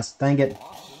own guys. Dang it.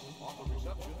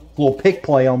 A little pick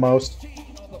play almost.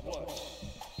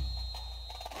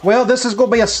 Well, this is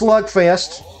going to be a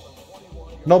slugfest.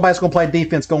 Nobody's going to play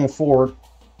defense going forward.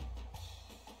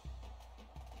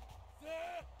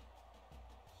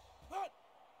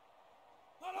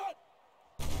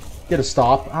 Get a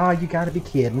stop. Ah, you got to be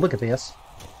kidding. Look at this.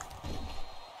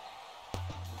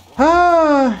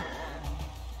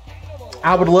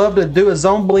 I would love to do a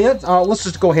zone blitz. Let's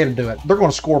just go ahead and do it. They're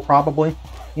going to score probably.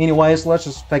 Anyways, let's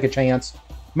just take a chance.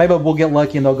 Maybe we'll get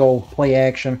lucky and they'll go play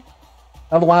action.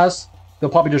 Otherwise, they'll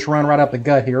probably just run right up the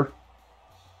gut here.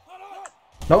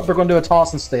 Nope, they're going to do a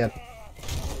toss instead.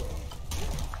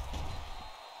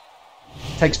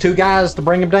 Takes 2 guys to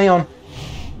bring him down.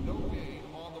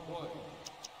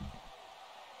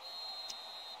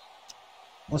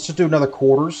 Let's just do another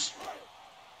quarters.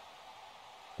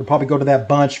 They'll probably go to that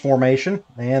bunch formation.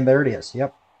 And there it is.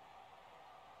 Yep.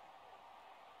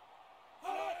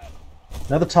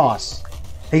 Another toss.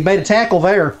 He made a tackle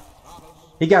there.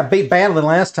 He got beat badly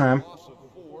last time.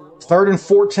 3rd and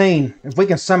 14. If we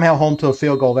can somehow hold to a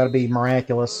field goal, that'd be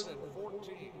miraculous.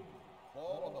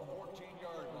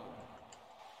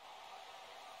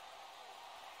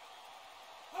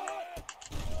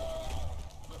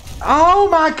 Oh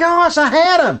my gosh, I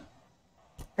had him.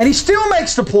 And he still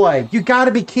makes the play. You got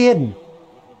to be kidding.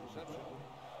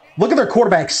 Look at their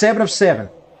quarterback, 7 of 7.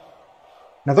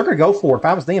 Now they're going to go for it. If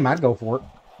I was them, I'd go for it.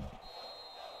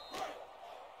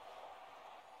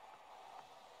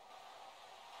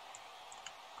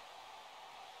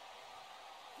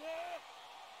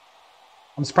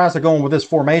 I'm surprised they're going with this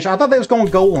formation. I thought they was going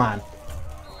goal line.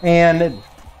 And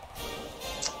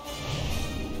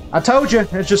I told you,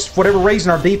 it's just for whatever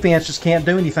reason our defense just can't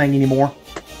do anything anymore.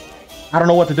 I don't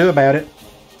know what to do about it.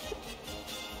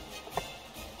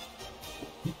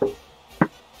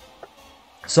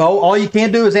 So all you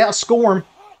can do is outscore them.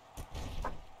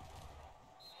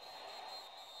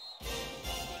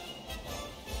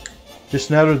 Just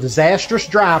another disastrous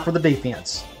drive for the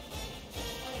defense.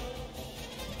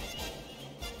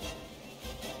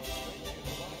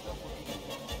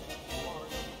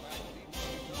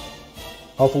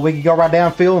 Hopefully we can go right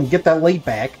downfield and get that lead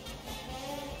back.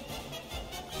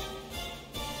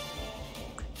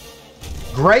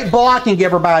 Great blocking,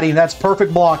 everybody. That's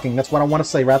perfect blocking. That's what I want to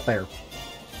say right there.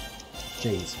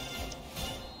 Jeez.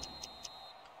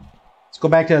 Let's go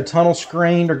back to the tunnel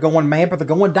screen. They're going man, but they're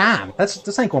going dime.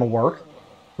 This ain't going to work.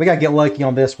 We got to get lucky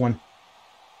on this one.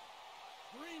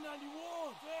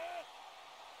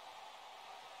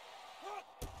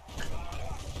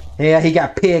 Yeah, he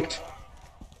got picked.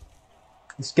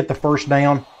 Let's get the first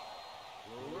down.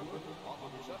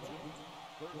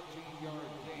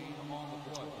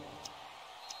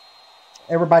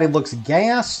 Everybody looks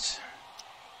gassed.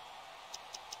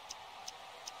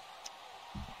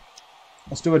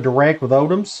 Let's do a direct with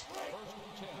Odoms.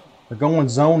 They're going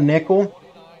zone nickel.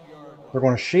 They're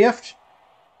going to shift.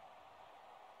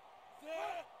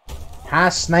 High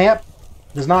snap.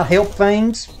 Does not help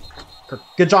things.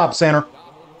 Good job, center.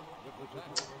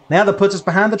 Now that puts us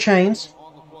behind the chains.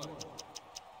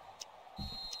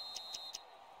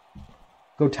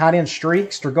 Go tight end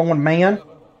streaks. They're going man.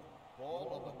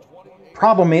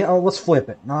 Problem is, oh, let's flip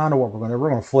it. No, I know what we're going to do.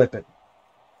 We're going to flip it.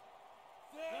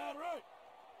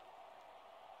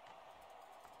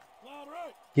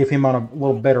 Give him on a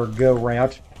little better go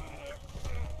route.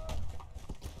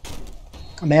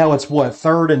 Now it's what?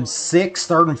 3rd and 6?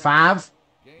 3rd and 5?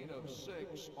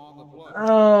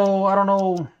 Oh, I don't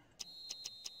know.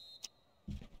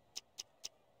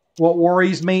 What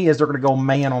worries me is they're going to go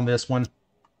man on this one.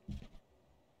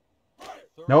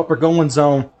 Nope, they're going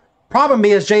zone. Problem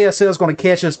is JSL is going to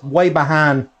catch us way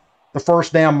behind the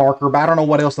first down marker, but I don't know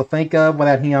what else to think of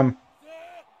without him.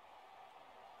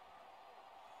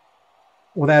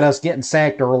 Without us getting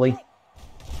sacked early.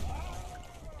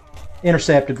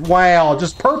 Intercepted. Wow,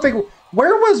 just perfect.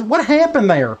 What happened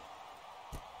there?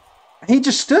 He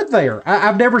just stood there.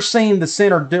 I've never seen the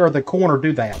center or the corner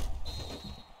do that.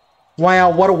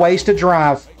 Wow, what a waste of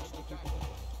drive.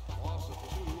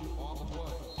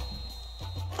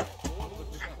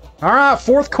 All right,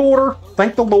 4th quarter.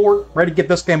 Thank the Lord. Ready to get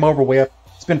this game over with.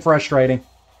 It's been frustrating.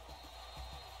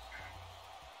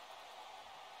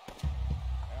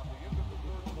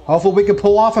 Hopefully we can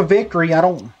pull off a victory.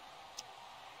 The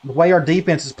way our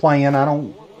defense is playing, I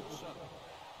don't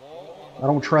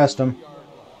trust them.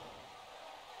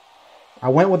 I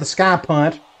went with the sky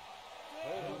punt.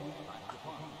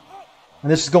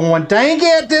 And this is going, dang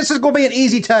it, this is going to be an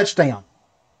easy touchdown.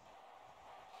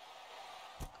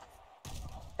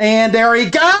 And there he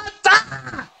goes.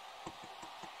 Ah!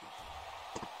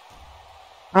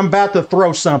 I'm about to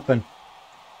throw something.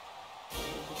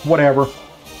 Whatever.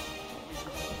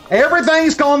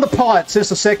 Everything's gone to pot since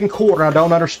the 2nd quarter. I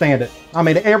don't understand it. I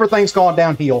mean, everything's gone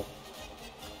downhill.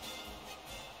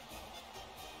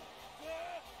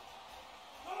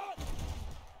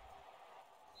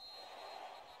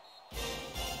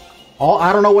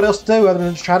 I don't know what else to do other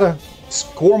than try to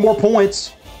score more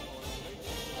points.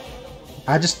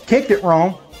 I just kicked it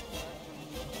wrong.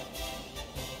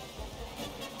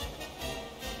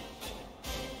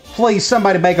 Please,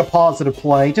 somebody make a positive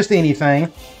play. Just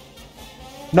anything.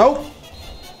 Nope.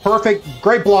 Perfect.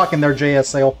 Great blocking there,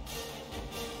 JSL.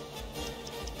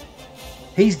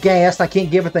 He's gassed. I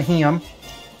can't give it to him.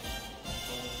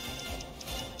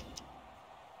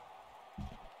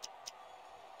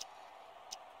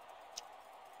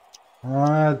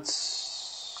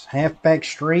 It's halfback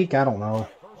streak. I don't know.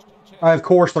 Of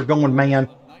course, they're going man.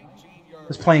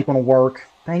 This play ain't going to work.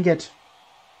 Dang it.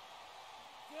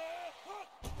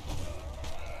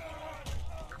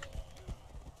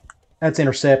 That's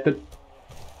intercepted.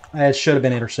 That should have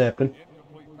been intercepted.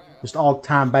 Just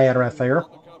all-time bad right there.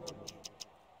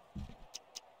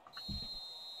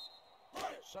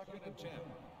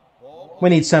 We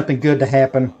need something good to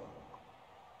happen.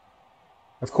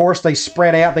 Of course, they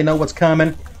spread out. They know what's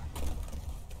coming.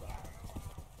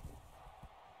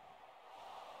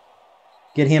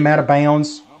 Get him out of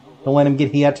bounds. Don't let him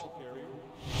get hit.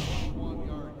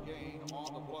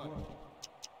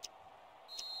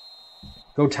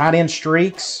 Go tight end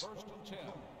streaks.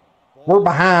 We're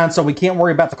behind, so we can't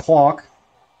worry about the clock.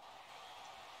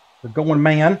 They're going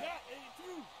man.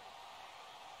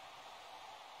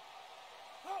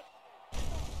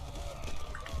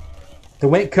 They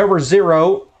went cover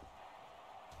 0.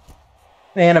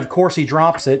 And, of course, he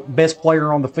drops it. Best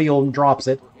player on the field drops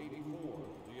it.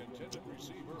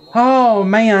 Oh,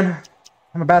 man.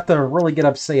 I'm about to really get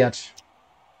upset.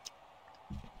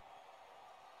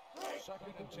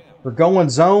 We're going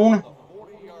zone.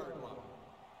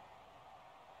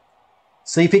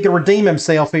 See if he can redeem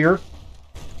himself here.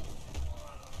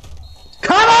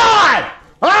 Come on!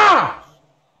 Ah!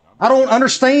 I don't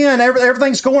understand.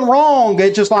 Everything's going wrong.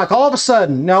 It's just like all of a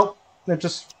sudden, nope. They're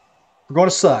going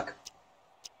to suck.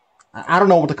 I don't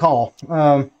know what to call.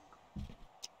 We'll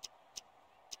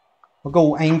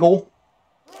go angle.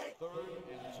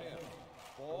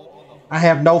 I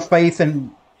have no faith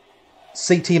in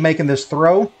CT making this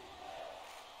throw.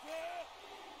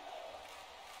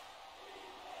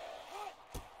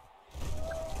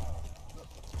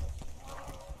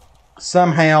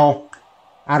 Somehow,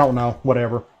 I don't know,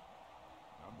 whatever.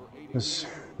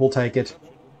 We'll take it.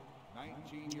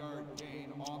 19-yard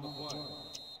gain on the play.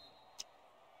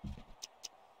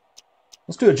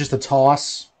 Let's do it just a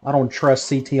toss. I don't trust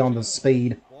CT on the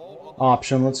speed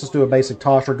option. Let's just do a basic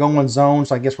toss. We're going zone,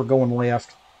 so I guess we're going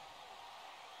left.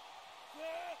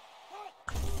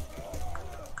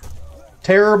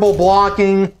 Terrible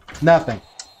blocking. Nothing.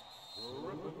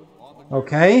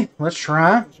 Okay, let's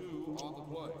try.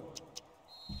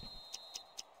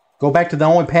 Go back to the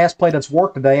only pass play that's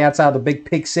worked today outside of the big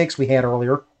pick six we had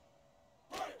earlier.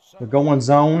 They're going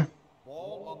zone.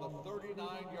 Ball on the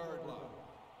 39-yard line.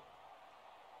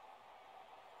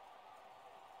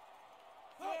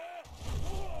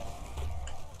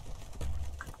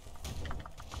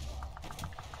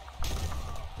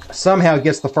 Somehow it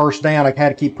gets the first down. I had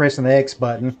to keep pressing the X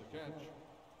button.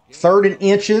 3rd and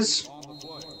inches.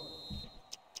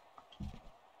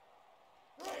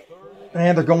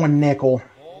 And they're going nickel.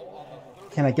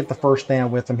 Can I get the first down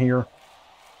with them here?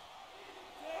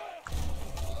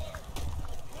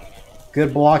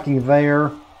 Good blocking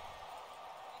there.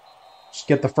 Just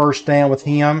get the first down with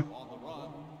him.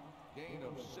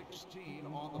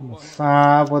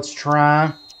 5, let's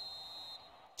try.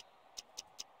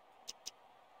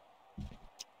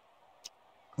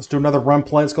 Let's do another run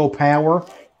play. Let's go power.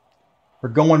 We're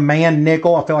going man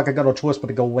nickel. I feel like I got no choice but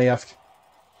to go left.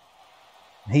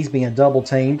 He's being double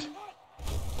teamed.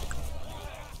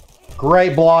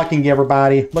 Great blocking,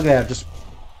 everybody. Look at that. Just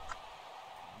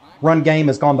run game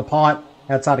has gone to pot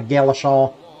outside of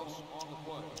Galashaw.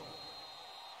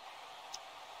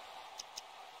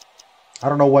 I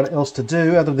don't know what else to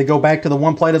do other than go back to the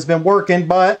one play that's been working,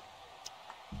 but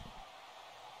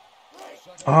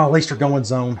oh, at least they're going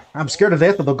zone. I'm scared to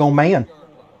death that they'll go man.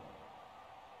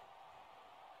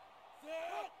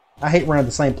 I hate running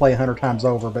the same play 100 times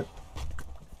over, but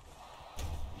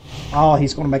oh,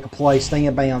 he's going to make a play. Stay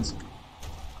in bounds.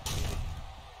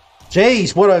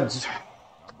 Jeez, what a...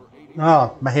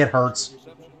 Oh, my head hurts.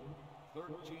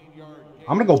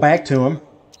 I'm going to go back to him.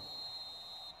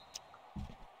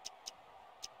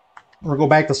 We're going to go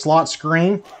back to slot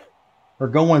screen. They're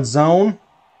going zone.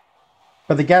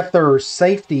 But they got their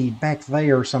safety back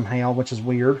there somehow, which is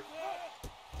weird.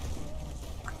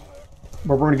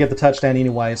 But we're going to get the touchdown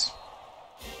anyways.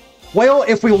 Well,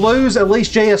 if we lose, at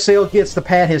least JSL gets to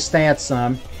pad his stats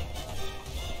some.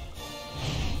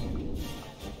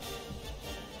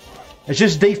 It's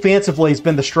just defensively it's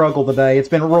been the struggle today. It's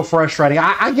been real frustrating.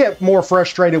 I get more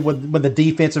frustrated with the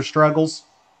defensive struggles.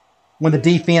 When the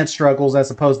defense struggles as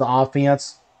opposed to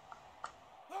offense.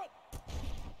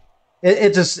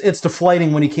 It's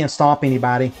deflating when you can't stop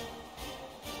anybody.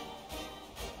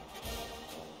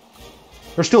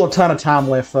 There's still a ton of time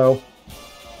left, though.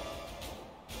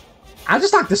 I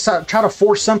just like to try to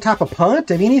force some type of punt,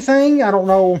 if anything. I don't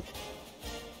know.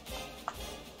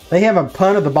 They haven't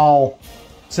punted the ball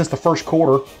since the first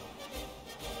quarter.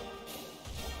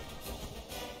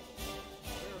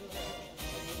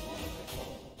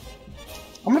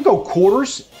 I'm going to go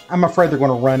quarters. I'm afraid they're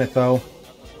going to run it, though.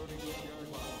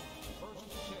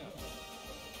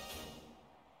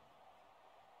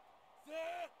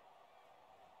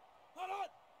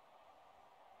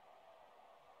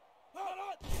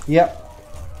 Yep.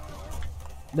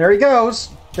 There he goes.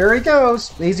 There he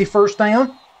goes. Easy first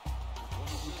down.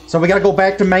 So we got to go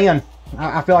back to man.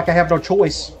 I feel like I have no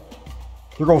choice.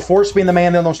 They're going to force me in the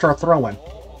man, then they'll start throwing.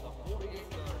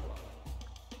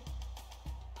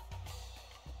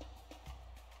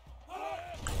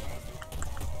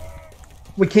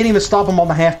 We can't even stop them on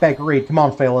the halfback read. Come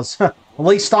on, fellas. At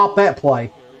least stop that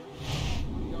play.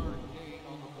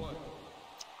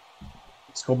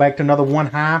 Let's go back to another one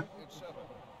high.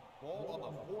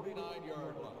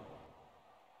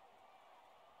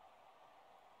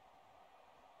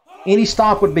 Any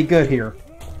stop would be good here.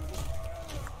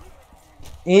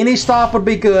 Any stop would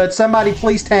be good. Somebody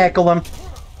please tackle him.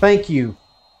 Thank you.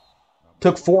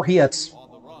 Took 4 hits.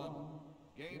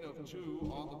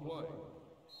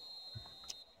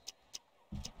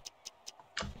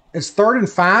 It's 3rd and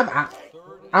 5. I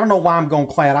don't know why I'm going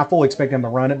clad. I fully expect him to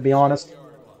run it, to be honest.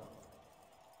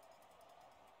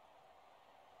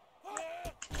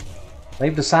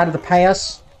 They've decided to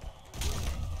pass.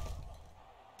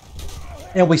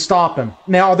 And we stopped him.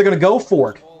 Now, are they going to go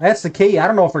for it? That's the key. I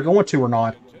don't know if they're going to or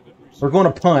not. They're going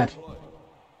to punt.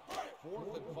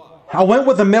 I went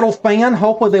with the middle fan.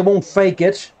 Hopefully they won't fake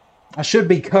it. I should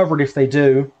be covered if they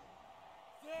do.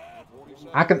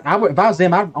 If I was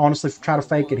them, I'd honestly try to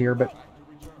fake it here, but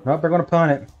nope, they're going to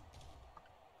punt it.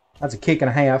 That's a kick and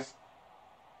a half.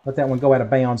 Let that one go out of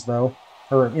bounds, though,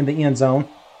 or in the end zone.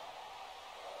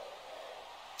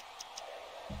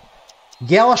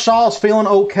 Galashaw's feeling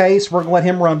okay, so we're going to let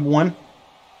him run one.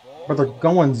 But they're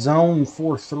going zone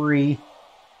 4-3.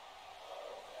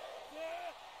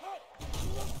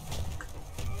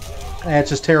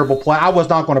 That's just terrible play. I was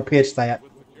not going to pitch that.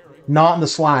 Not in the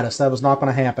slightest. That was not going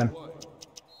to happen.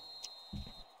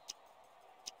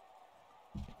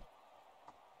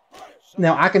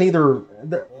 Now, I can either...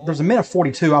 There's a minute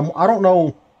 42. I don't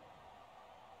know...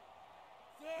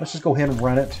 Let's just go ahead and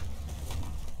run it.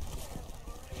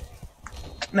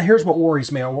 Now, here's what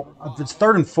worries me. It's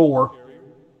 3rd and 4.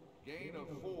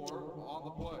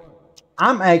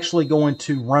 I'm actually going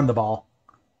to run the ball.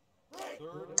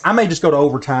 I may just go to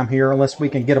overtime here unless we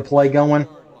can get a play going.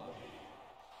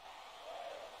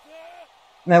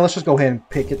 Now, let's just go ahead and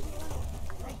pick it.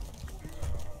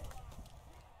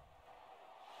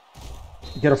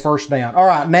 Get a first down. All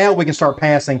right, now we can start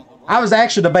passing. I was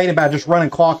actually debating about just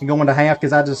running clock and going to half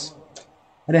because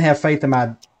I didn't have faith in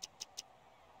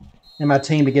my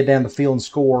team to get down the field and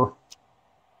score.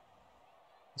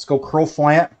 Let's go curl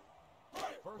flat.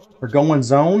 We're going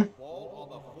zone.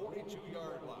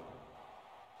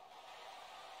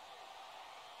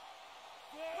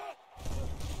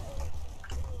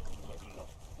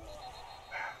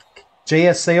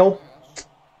 JSL.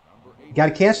 Got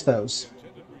to catch those.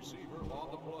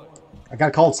 I got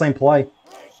to call the same play.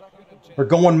 We're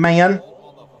going man.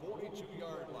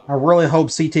 I really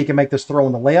hope CT can make this throw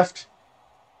on the left.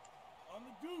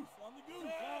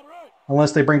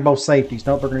 Unless they bring both safeties.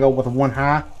 Nope, they're going to go with a one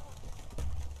high.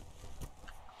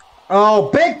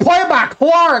 Oh, big play by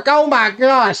Clark. Oh, my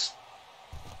gosh.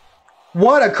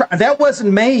 What a... That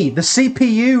wasn't me. The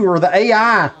CPU or the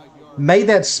AI made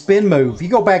that spin move. You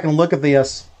go back and look at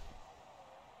this.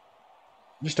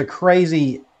 Just a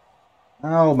crazy...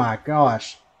 Oh, my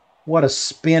gosh. What a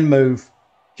spin move.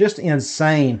 Just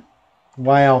insane.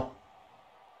 Wow.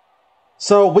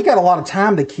 So, we got a lot of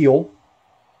time to kill.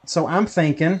 So, I'm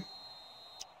thinking...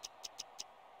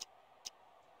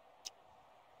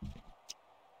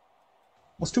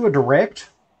 Let's do a direct.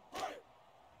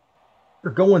 We're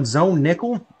going zone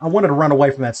nickel. I wanted to run away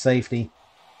from that safety.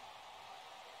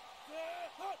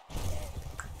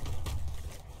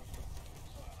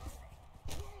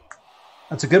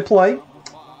 That's a good play.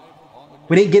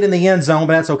 We didn't get in the end zone,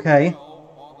 but that's okay.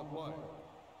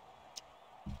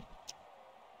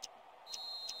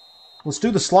 Let's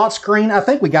do the slot screen. I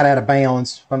think we got out of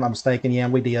bounds, if I'm not mistaken. Yeah,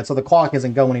 we did. So the clock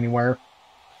isn't going anywhere.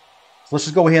 So let's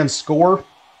just go ahead and score.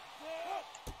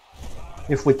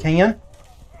 If we can.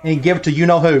 And give it to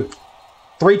you-know-who.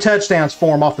 3 touchdowns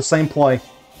for him off the same play.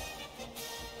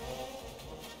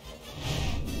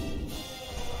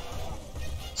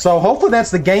 So hopefully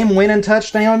that's the game-winning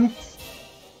touchdown.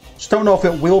 Just don't know if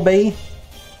it will be.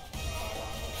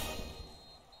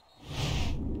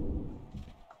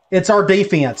 It's our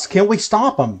defense. Can we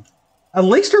stop them? At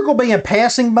least they're going to be in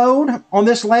passing mode on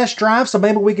this last drive, so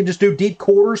maybe we can just do deep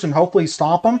quarters and hopefully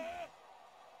stop them.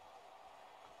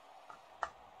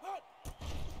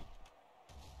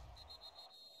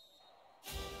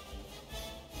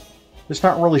 Just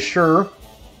not really sure.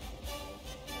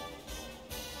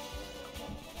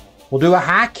 We'll do a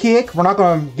high kick. We're not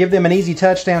going to give them an easy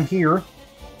touchdown here.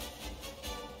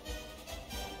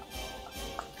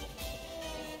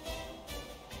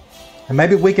 And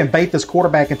maybe we can bait this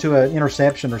quarterback into an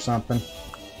interception or something.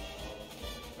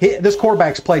 This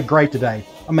quarterback's played great today.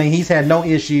 I mean, he's had no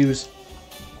issues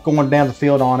going down the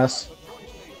field on us.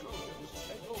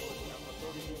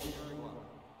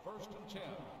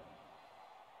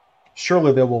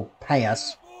 Surely they will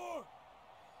pass.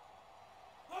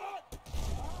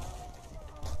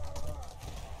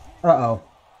 Uh-oh.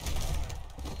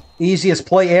 Easiest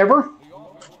play ever.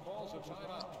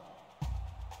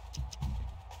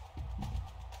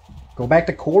 Go back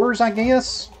to quarters, I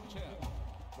guess.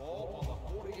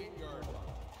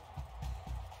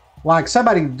 Like,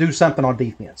 somebody do something on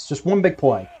defense. Just one big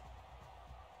play.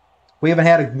 We haven't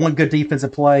had one good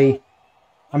defensive play.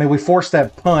 I mean, we forced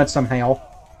that punt somehow.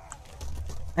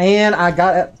 And I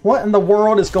got it. What in the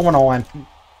world is going on?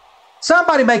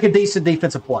 Somebody make a decent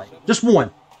defensive play. Just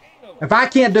one. If I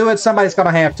can't do it, somebody's going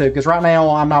to have to. Because right now,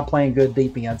 I'm not playing good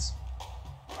defense.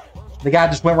 The guy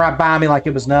just went right by me like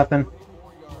it was nothing.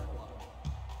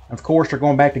 Of course, they're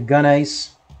going back to gun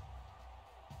ace.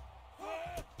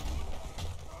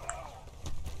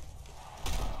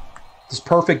 This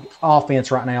perfect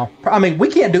offense right now. I mean, we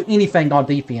can't do anything on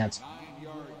defense.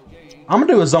 I'm going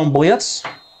to do a zone blitz.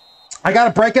 I got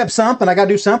to break up something. I got to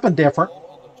do something different.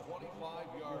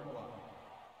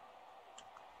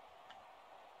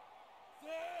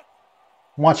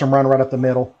 Watch him run right up the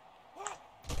middle.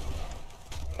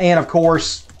 And, of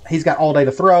course, he's got all day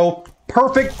to throw.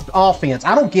 Perfect offense.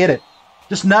 I don't get it.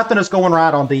 Just nothing is going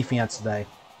right on defense today.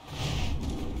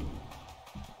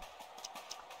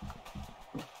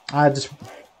 I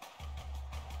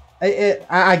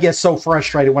get so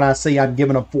frustrated when I see I'm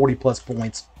giving them 40-plus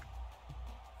points.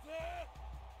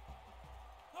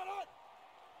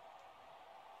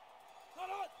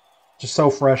 Just so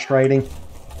frustrating.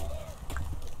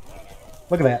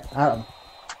 Look at that.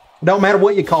 Don't matter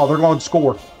what you call, they're going to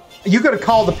score. You could have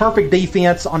called the perfect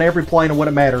defense on every play and it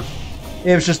wouldn't matter.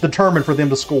 It was just determined for them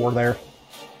to score there.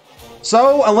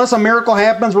 So, unless a miracle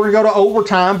happens, we're going to go to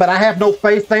overtime, but I have no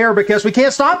faith there because we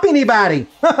can't stop anybody.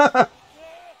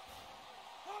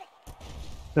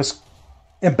 Just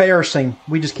embarrassing.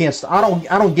 We just can't. I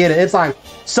don't get it. It's like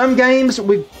some games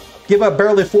we give up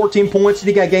barely 14 points, and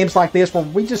you got games like this where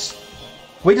we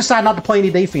decide not to play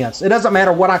any defense. It doesn't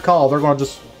matter what I call; they're going to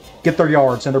just get their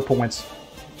yards and their points.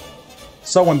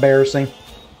 So embarrassing.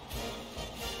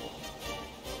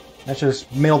 That's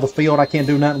just middle of the field. I can't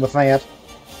do nothing with that.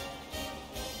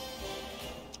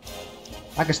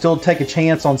 I can still take a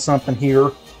chance on something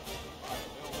here.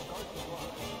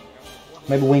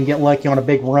 Maybe we can get lucky on a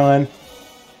big run.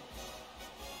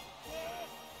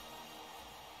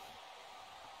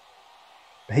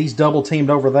 He's double teamed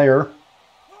over there.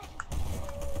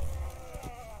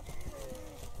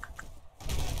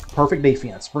 Perfect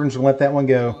defense. We're just going to let that one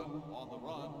go.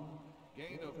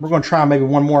 We're going to try maybe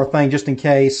one more thing just in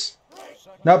case.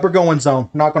 Nope, we're going zone.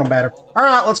 Not going to matter. All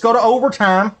right, let's go to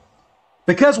overtime.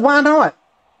 Because why not?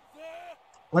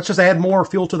 Let's just add more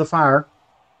fuel to the fire.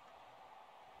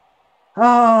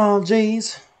 Oh,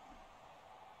 jeez.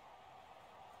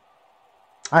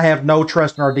 I have no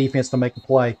trust in our defense to make a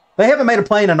play. They haven't made a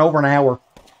play in over an hour.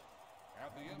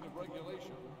 At the end of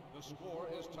regulation, the score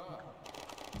is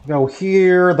tied. Go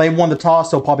here. They won the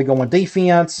toss, so they'll probably go on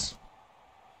defense.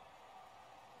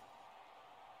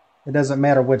 It doesn't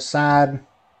matter which side.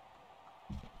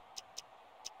 I'm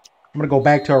going to go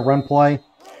back to a run play.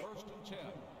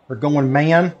 We're going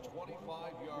man.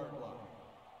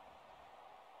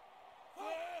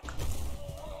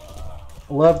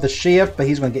 Love the shift, but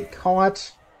he's going to get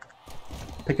caught.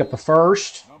 Pick up the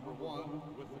first.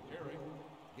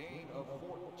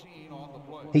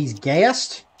 He's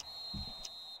gassed.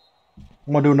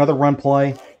 I'm going to do another run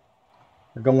play.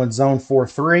 We're going zone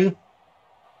 4-3.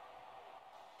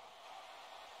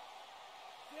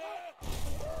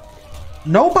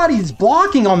 Nobody's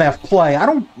blocking on that play.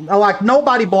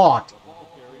 Nobody blocked.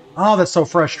 Oh, that's so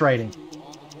frustrating.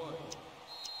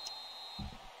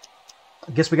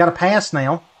 I guess we got to pass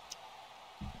now.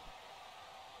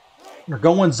 We're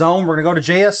going zone. We're going to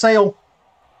go to JSL.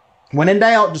 When in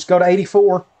doubt, just go to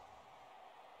 84.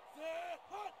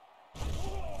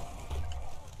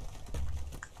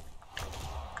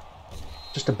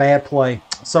 Just a bad play.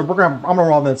 So I'm going to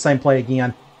roll the same play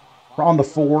again. We're on the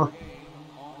 4.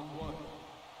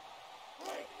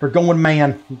 We're going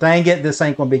man. Dang it, this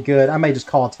ain't going to be good. I may just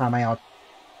call a timeout.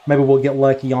 Maybe we'll get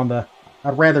lucky on the...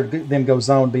 I'd rather them go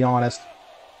zone, to be honest.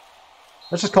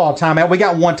 Let's just call a timeout. We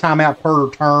got one timeout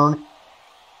per turn.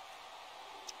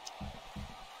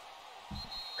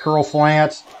 Curl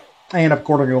flat. And, of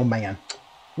course, we're going man.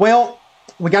 Well,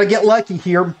 we got to get lucky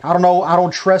here. I don't know. I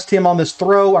don't trust him on this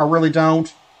throw. I really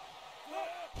don't.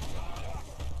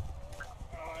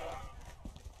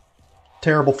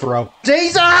 Terrible throw.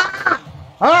 Jesus!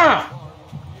 Ah!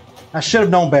 I should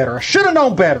have known better. I should have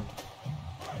known better.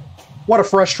 What a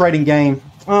frustrating game.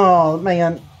 Oh,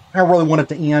 man. I really want it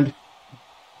to end.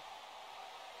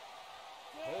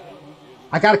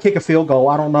 I got to kick a field goal.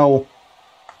 I don't know.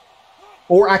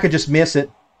 Or I could just miss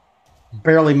it.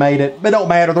 Barely made it. But it don't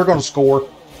matter. They're going to score.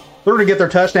 They're going to get their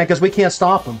touchdown because we can't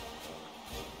stop them.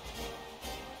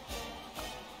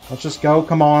 Let's just go.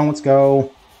 Come on. Let's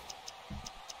go.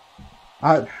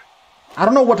 I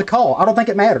don't know what to call. I don't think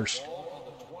it matters.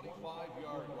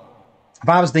 If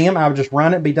I was them, I would just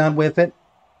run it and be done with it.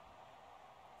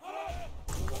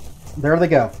 There they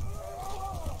go.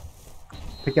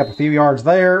 Pick up a few yards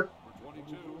there.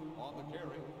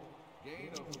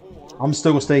 I'm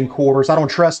still going to stay in quarters. I don't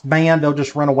trust man. They'll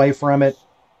just run away from it.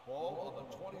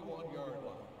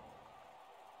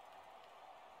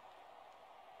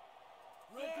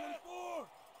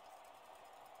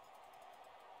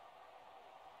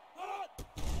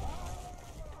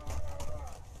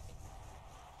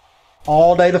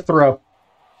 All day to throw.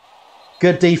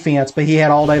 Good defense, but he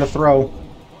had all day to throw.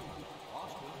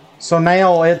 So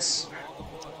now it's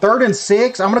 3rd and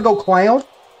 6. I'm going to go Cloud.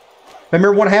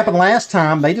 Remember what happened last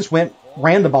time? They just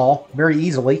ran the ball very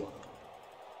easily.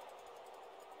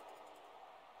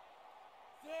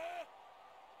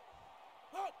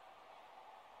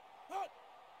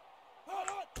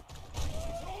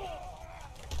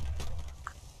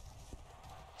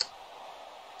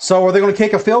 So are they going to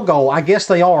kick a field goal? I guess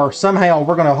they are. Somehow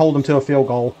we're going to hold them to a field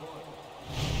goal.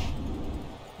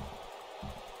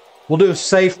 We'll do a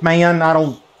safe man.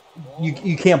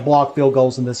 You can't block field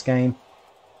goals in this game.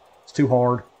 It's too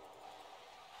hard.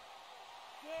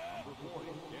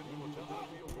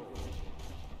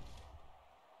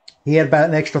 He had about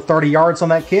an extra 30 yards on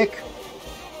that kick.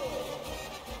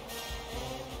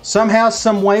 Somehow,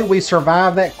 some way, we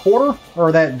survived that quarter,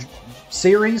 or that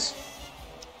series.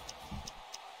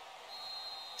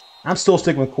 I'm still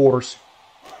sticking with quarters.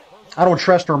 I don't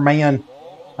trust our man.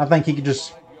 I think he could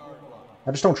just... I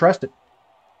just don't trust it.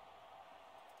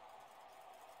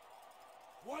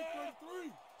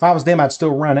 If I was them, I'd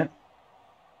still run it.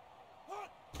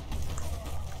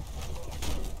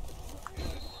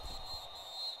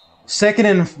 Second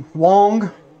and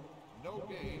long.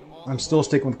 I'm still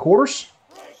sticking with quarters.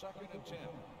 Second and 10.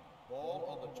 Ball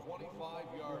on the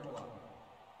 25-yard line.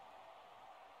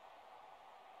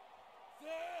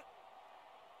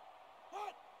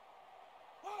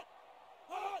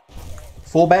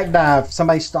 Fullback dive.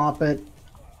 Somebody stop it.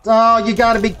 Oh, you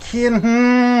gotta be kidding.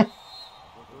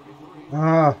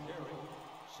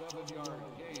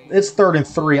 It's 3rd and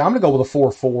 3. I'm gonna go with a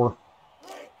 4-4.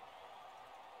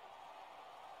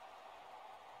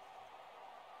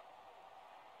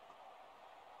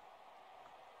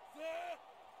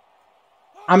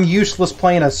 I'm useless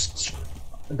playing a...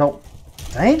 Don't...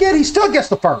 Dang it, he still gets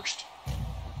the first.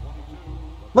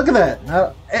 Look at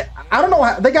that. I don't know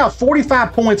how... They got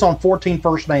 45 points on 14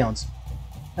 first downs.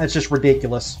 That's just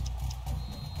ridiculous.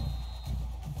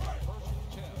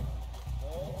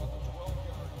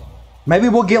 Maybe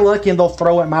we'll get lucky and they'll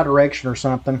throw it in my direction or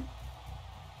something.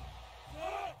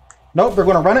 Nope, they're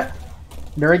going to run it.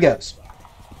 There he goes.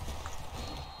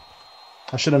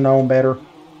 I should have known better.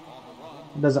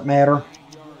 It doesn't matter.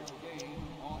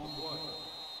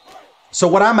 So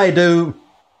what I may do,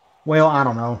 well, I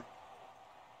don't know.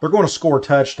 They're going to score a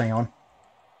touchdown.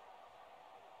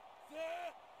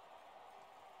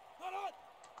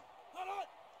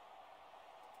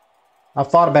 I've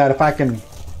thought about if I can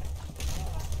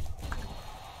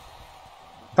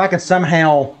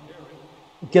somehow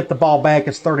get the ball back,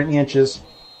 it's 3rd and inches.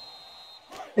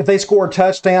 If they score a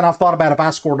touchdown, I've thought about if I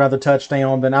score another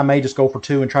touchdown, then I may just go for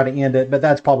 2 and try to end it, but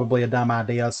that's probably a dumb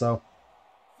idea, so.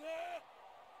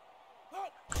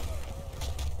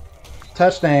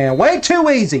 Touchdown. Way too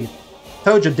easy.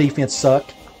 Told you defense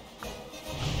sucked.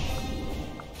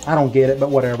 I don't get it, but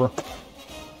whatever.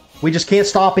 We just can't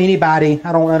stop anybody.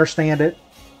 I don't understand it.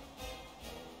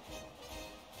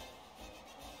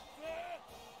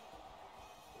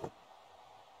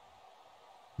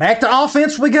 Back to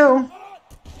offense we go.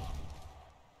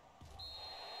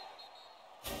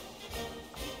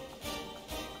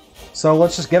 So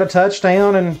let's just get a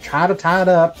touchdown and try to tie it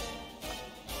up.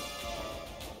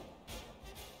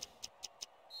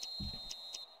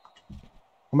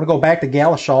 I'm going to go back to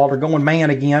Galashaw. They're going man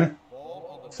again.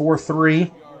 4-3.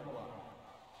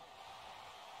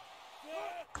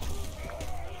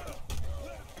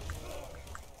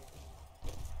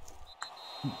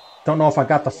 Don't know if I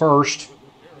got the first.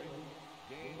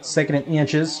 2nd and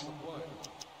inches.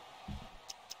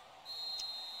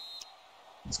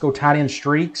 Let's go tight end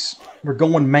streaks. We're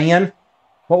going man.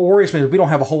 What worries me is we don't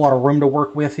have a whole lot of room to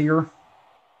work with here.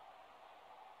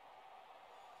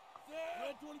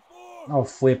 Oh,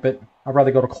 flip it. I'd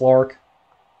rather go to Clark.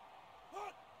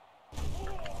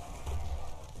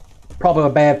 Probably a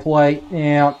bad play.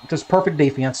 Yeah, just perfect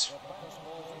defense.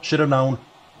 Should have known.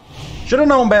 Should have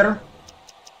known better.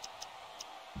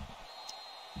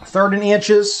 3rd and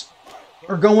inches.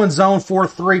 We're going zone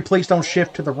 4-3. Please don't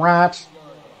shift to the right.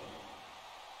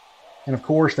 And of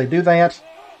course, they do that.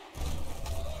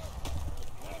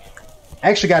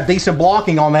 Actually got decent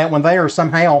blocking on that one there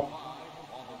somehow.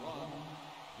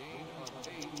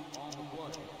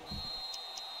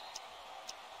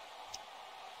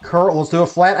 Kurt, let's do a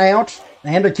flat out.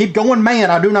 And to keep going, man,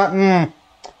 I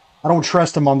don't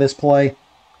trust him on this play.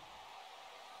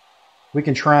 We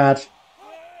can try it.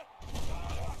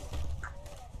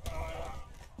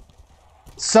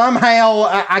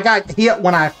 Somehow, I got hit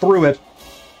when I threw it.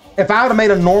 If I would have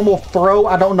made a normal throw,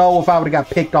 I don't know if I would have got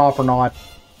picked off or not.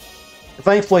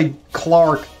 Thankfully,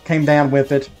 Clark came down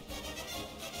with it.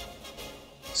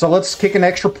 So let's kick an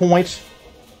extra point.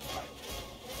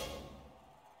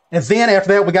 And then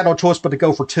after that, we got no choice but to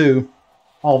go for 2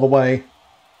 all the way.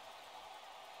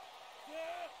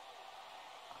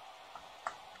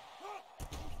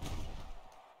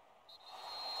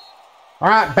 All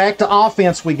right, back to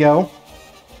offense we go.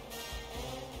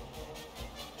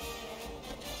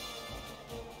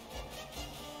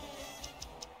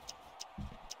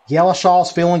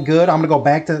 Yellowshaw's feeling good. I'm going to go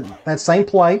back to that same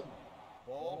play.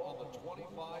 Ball on the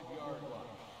 25-yard line.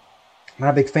 I'm not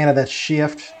a big fan of that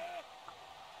shift.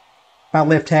 My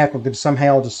left tackle could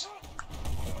somehow just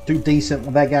do decent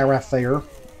with that guy right there.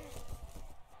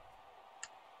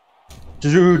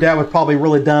 Dude, that was probably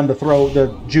really dumb to throw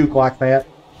the juke like that.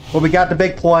 But we got the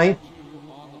big play.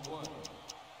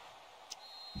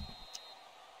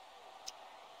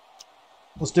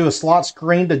 Let's do a slot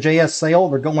screen to JSL.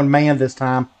 They're going man this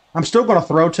time. I'm still going to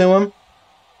throw to him.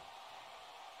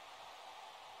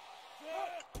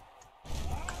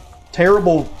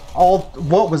 Terrible.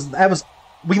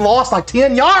 We lost like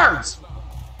 10 yards.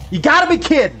 You got to be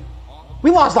kidding.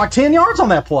 We lost like 10 yards on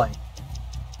that play.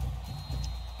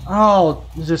 Oh,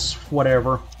 just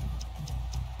whatever.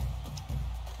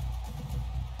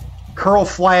 Curl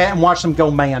flat and watch them go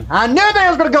man. I knew they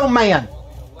was going to go man.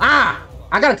 I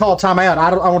got to call a timeout. I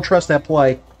don't trust that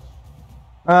play.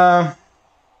 I'm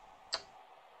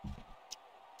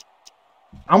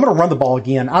going to run the ball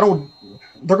again.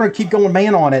 They're going to keep going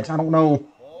man on it. I don't know.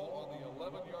 Ball on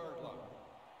the 11-yard line.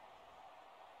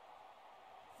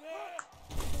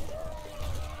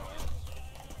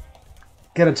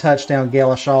 Get a touchdown,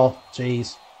 Galashaw.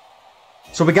 Jeez.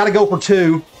 So we got to go for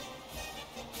 2.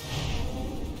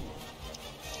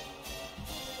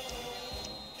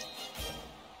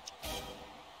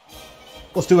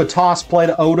 Let's do a toss play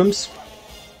to Odoms.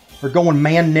 We're going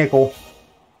man nickel.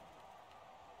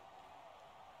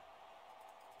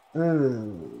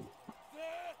 Whew.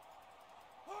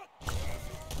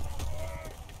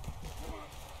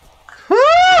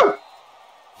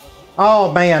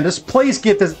 Oh man, just please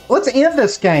get this. Let's end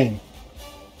this game.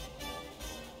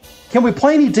 Can we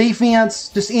play any defense?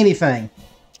 Just anything.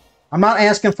 I'm not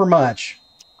asking for much.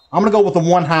 I'm going to go with the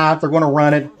 1 high. They're going to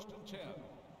run it.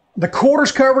 The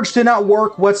quarters coverage did not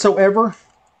work whatsoever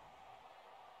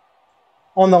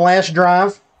on the last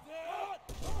drive.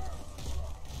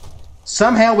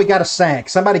 Somehow we got a sack.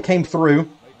 Somebody came through.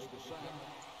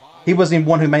 He wasn't even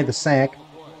one who made the sack.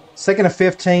 2nd and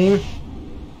 15.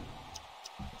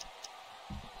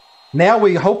 Now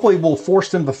we hopefully will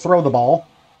force them to throw the ball.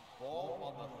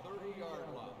 Ball on the 30-yard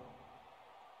line.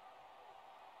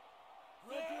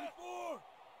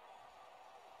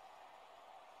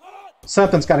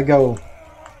 Something's got to go.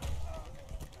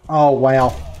 Oh,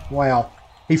 wow. Wow.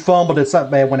 He fumbled it.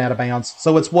 Something bad went out of bounds.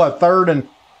 So it's what? Third and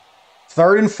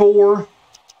 4.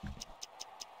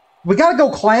 We got to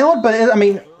go cloud, but I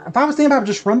mean, if I was them, I would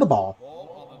just run the ball.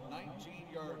 Ball on the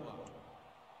 19-yard line.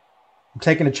 I'm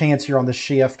taking a chance here on this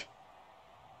shift.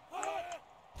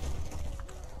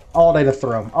 All day to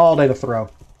throw. All day to throw.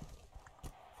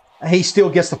 He still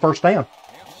gets the first down.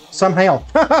 Somehow.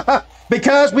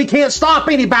 Because we can't stop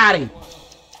anybody.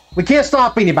 We can't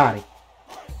stop anybody.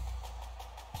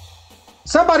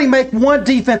 Somebody make one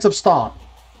defensive stop.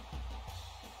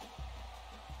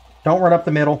 Don't run up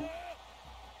the middle.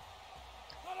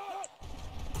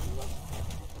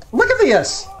 Look at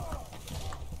this.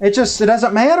 It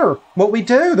doesn't matter what we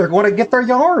do. They're going to get their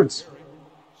yards.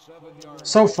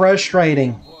 So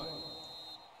frustrating.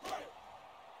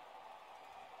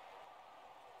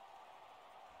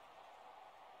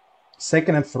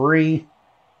 Second and 3.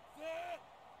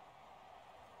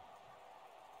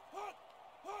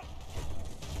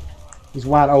 He's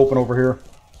wide open over here.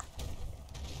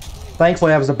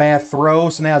 Thankfully, that was a bad throw.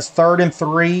 So now it's 3rd and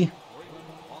 3.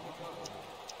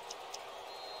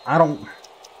 I'm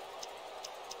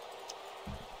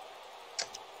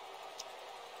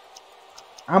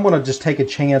going to just take a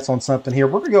chance on something here.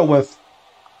 We're going to go with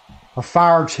a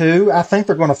fire 2. I think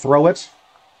they're going to throw it.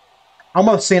 I'm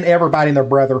going to send everybody and their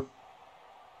brother.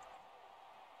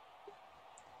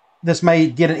 This may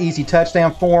get an easy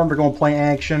touchdown for them. They're going to play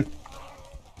action.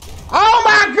 Oh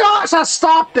my gosh, I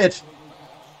stopped it.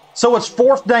 So it's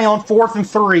 4th down, 4th and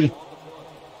 3.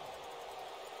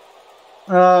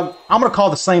 I'm going to call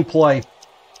the same play.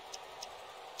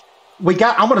 I'm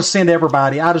going to send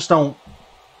everybody. I just don't.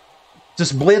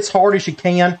 Just blitz hard as you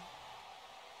can.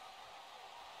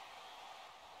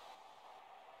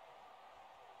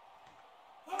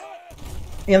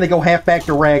 And they go halfback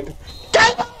direct.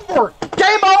 Game over!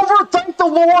 Game over! Thank the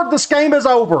Lord, this game is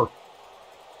over.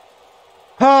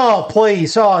 Oh,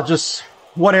 please. Oh, just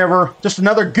whatever. Just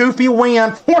another goofy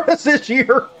win for us this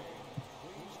year.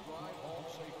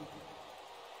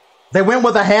 They went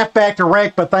with a halfback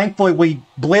direct, but thankfully we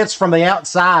blitzed from the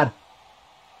outside.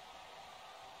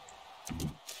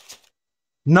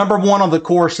 Number 1 on the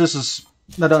course.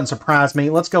 That doesn't surprise me.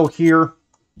 Let's go here.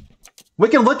 We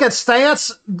can look at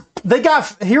stats.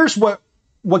 Here's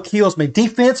what kills me.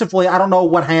 Defensively, I don't know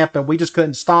what happened. We just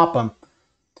couldn't stop them.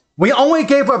 We only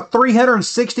gave up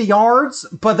 360 yards,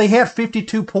 but they had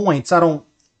 52 points. What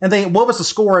was the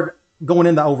score going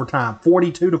into overtime?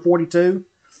 42-42?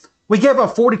 We gave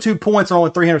up 42 points and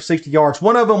only 360 yards.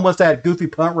 One of them was that goofy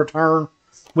punt return,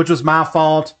 which was my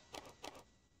fault.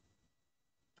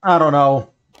 I don't know.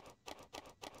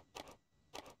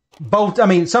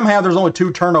 Somehow there's only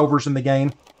 2 turnovers in the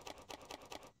game.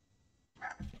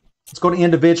 Let's go to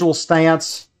individual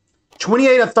stats.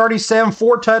 28 of 37,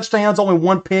 4 touchdowns, only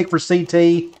 1 pick for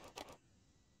CT.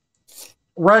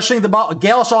 Rushing the ball,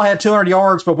 Galshaw had 200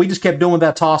 yards, but we just kept doing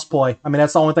that toss play.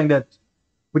 That's the only thing that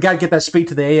we got to get that speed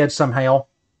to the edge somehow.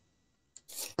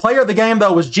 Player of the game,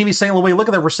 though, was Jimmy St. Louis. Look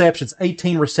at the receptions.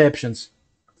 18 receptions.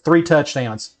 3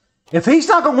 touchdowns. If he's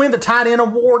not going to win the tight end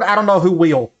award, I don't know who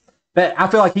will. But I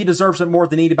feel like he deserves it more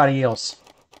than anybody else.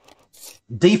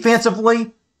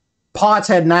 Defensively, Potts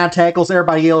had 9 tackles.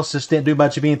 Everybody else just didn't do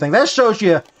much of anything. That shows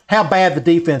you how bad the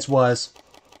defense was.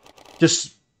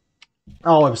 It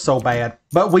was so bad.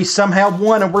 But we somehow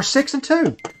won, and we're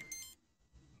 6-2.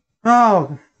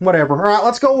 Oh, whatever. All right,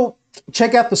 let's go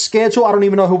check out the schedule. I don't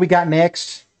even know who we got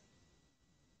next.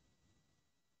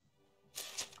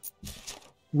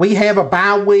 We have a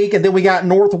bye week, and then we got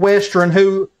Northwestern,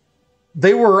 who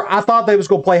I thought they was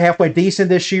going to play halfway decent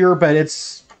this year, but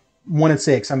it's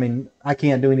 1-6. I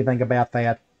can't do anything about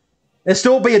that. It'll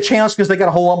still be a challenge because they got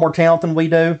a whole lot more talent than we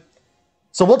do.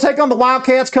 So we'll take on the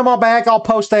Wildcats. Come on back. I'll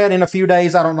post that in a few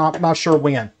days. I'm not sure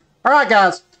when. All right,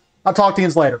 guys. I'll talk to you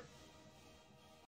later.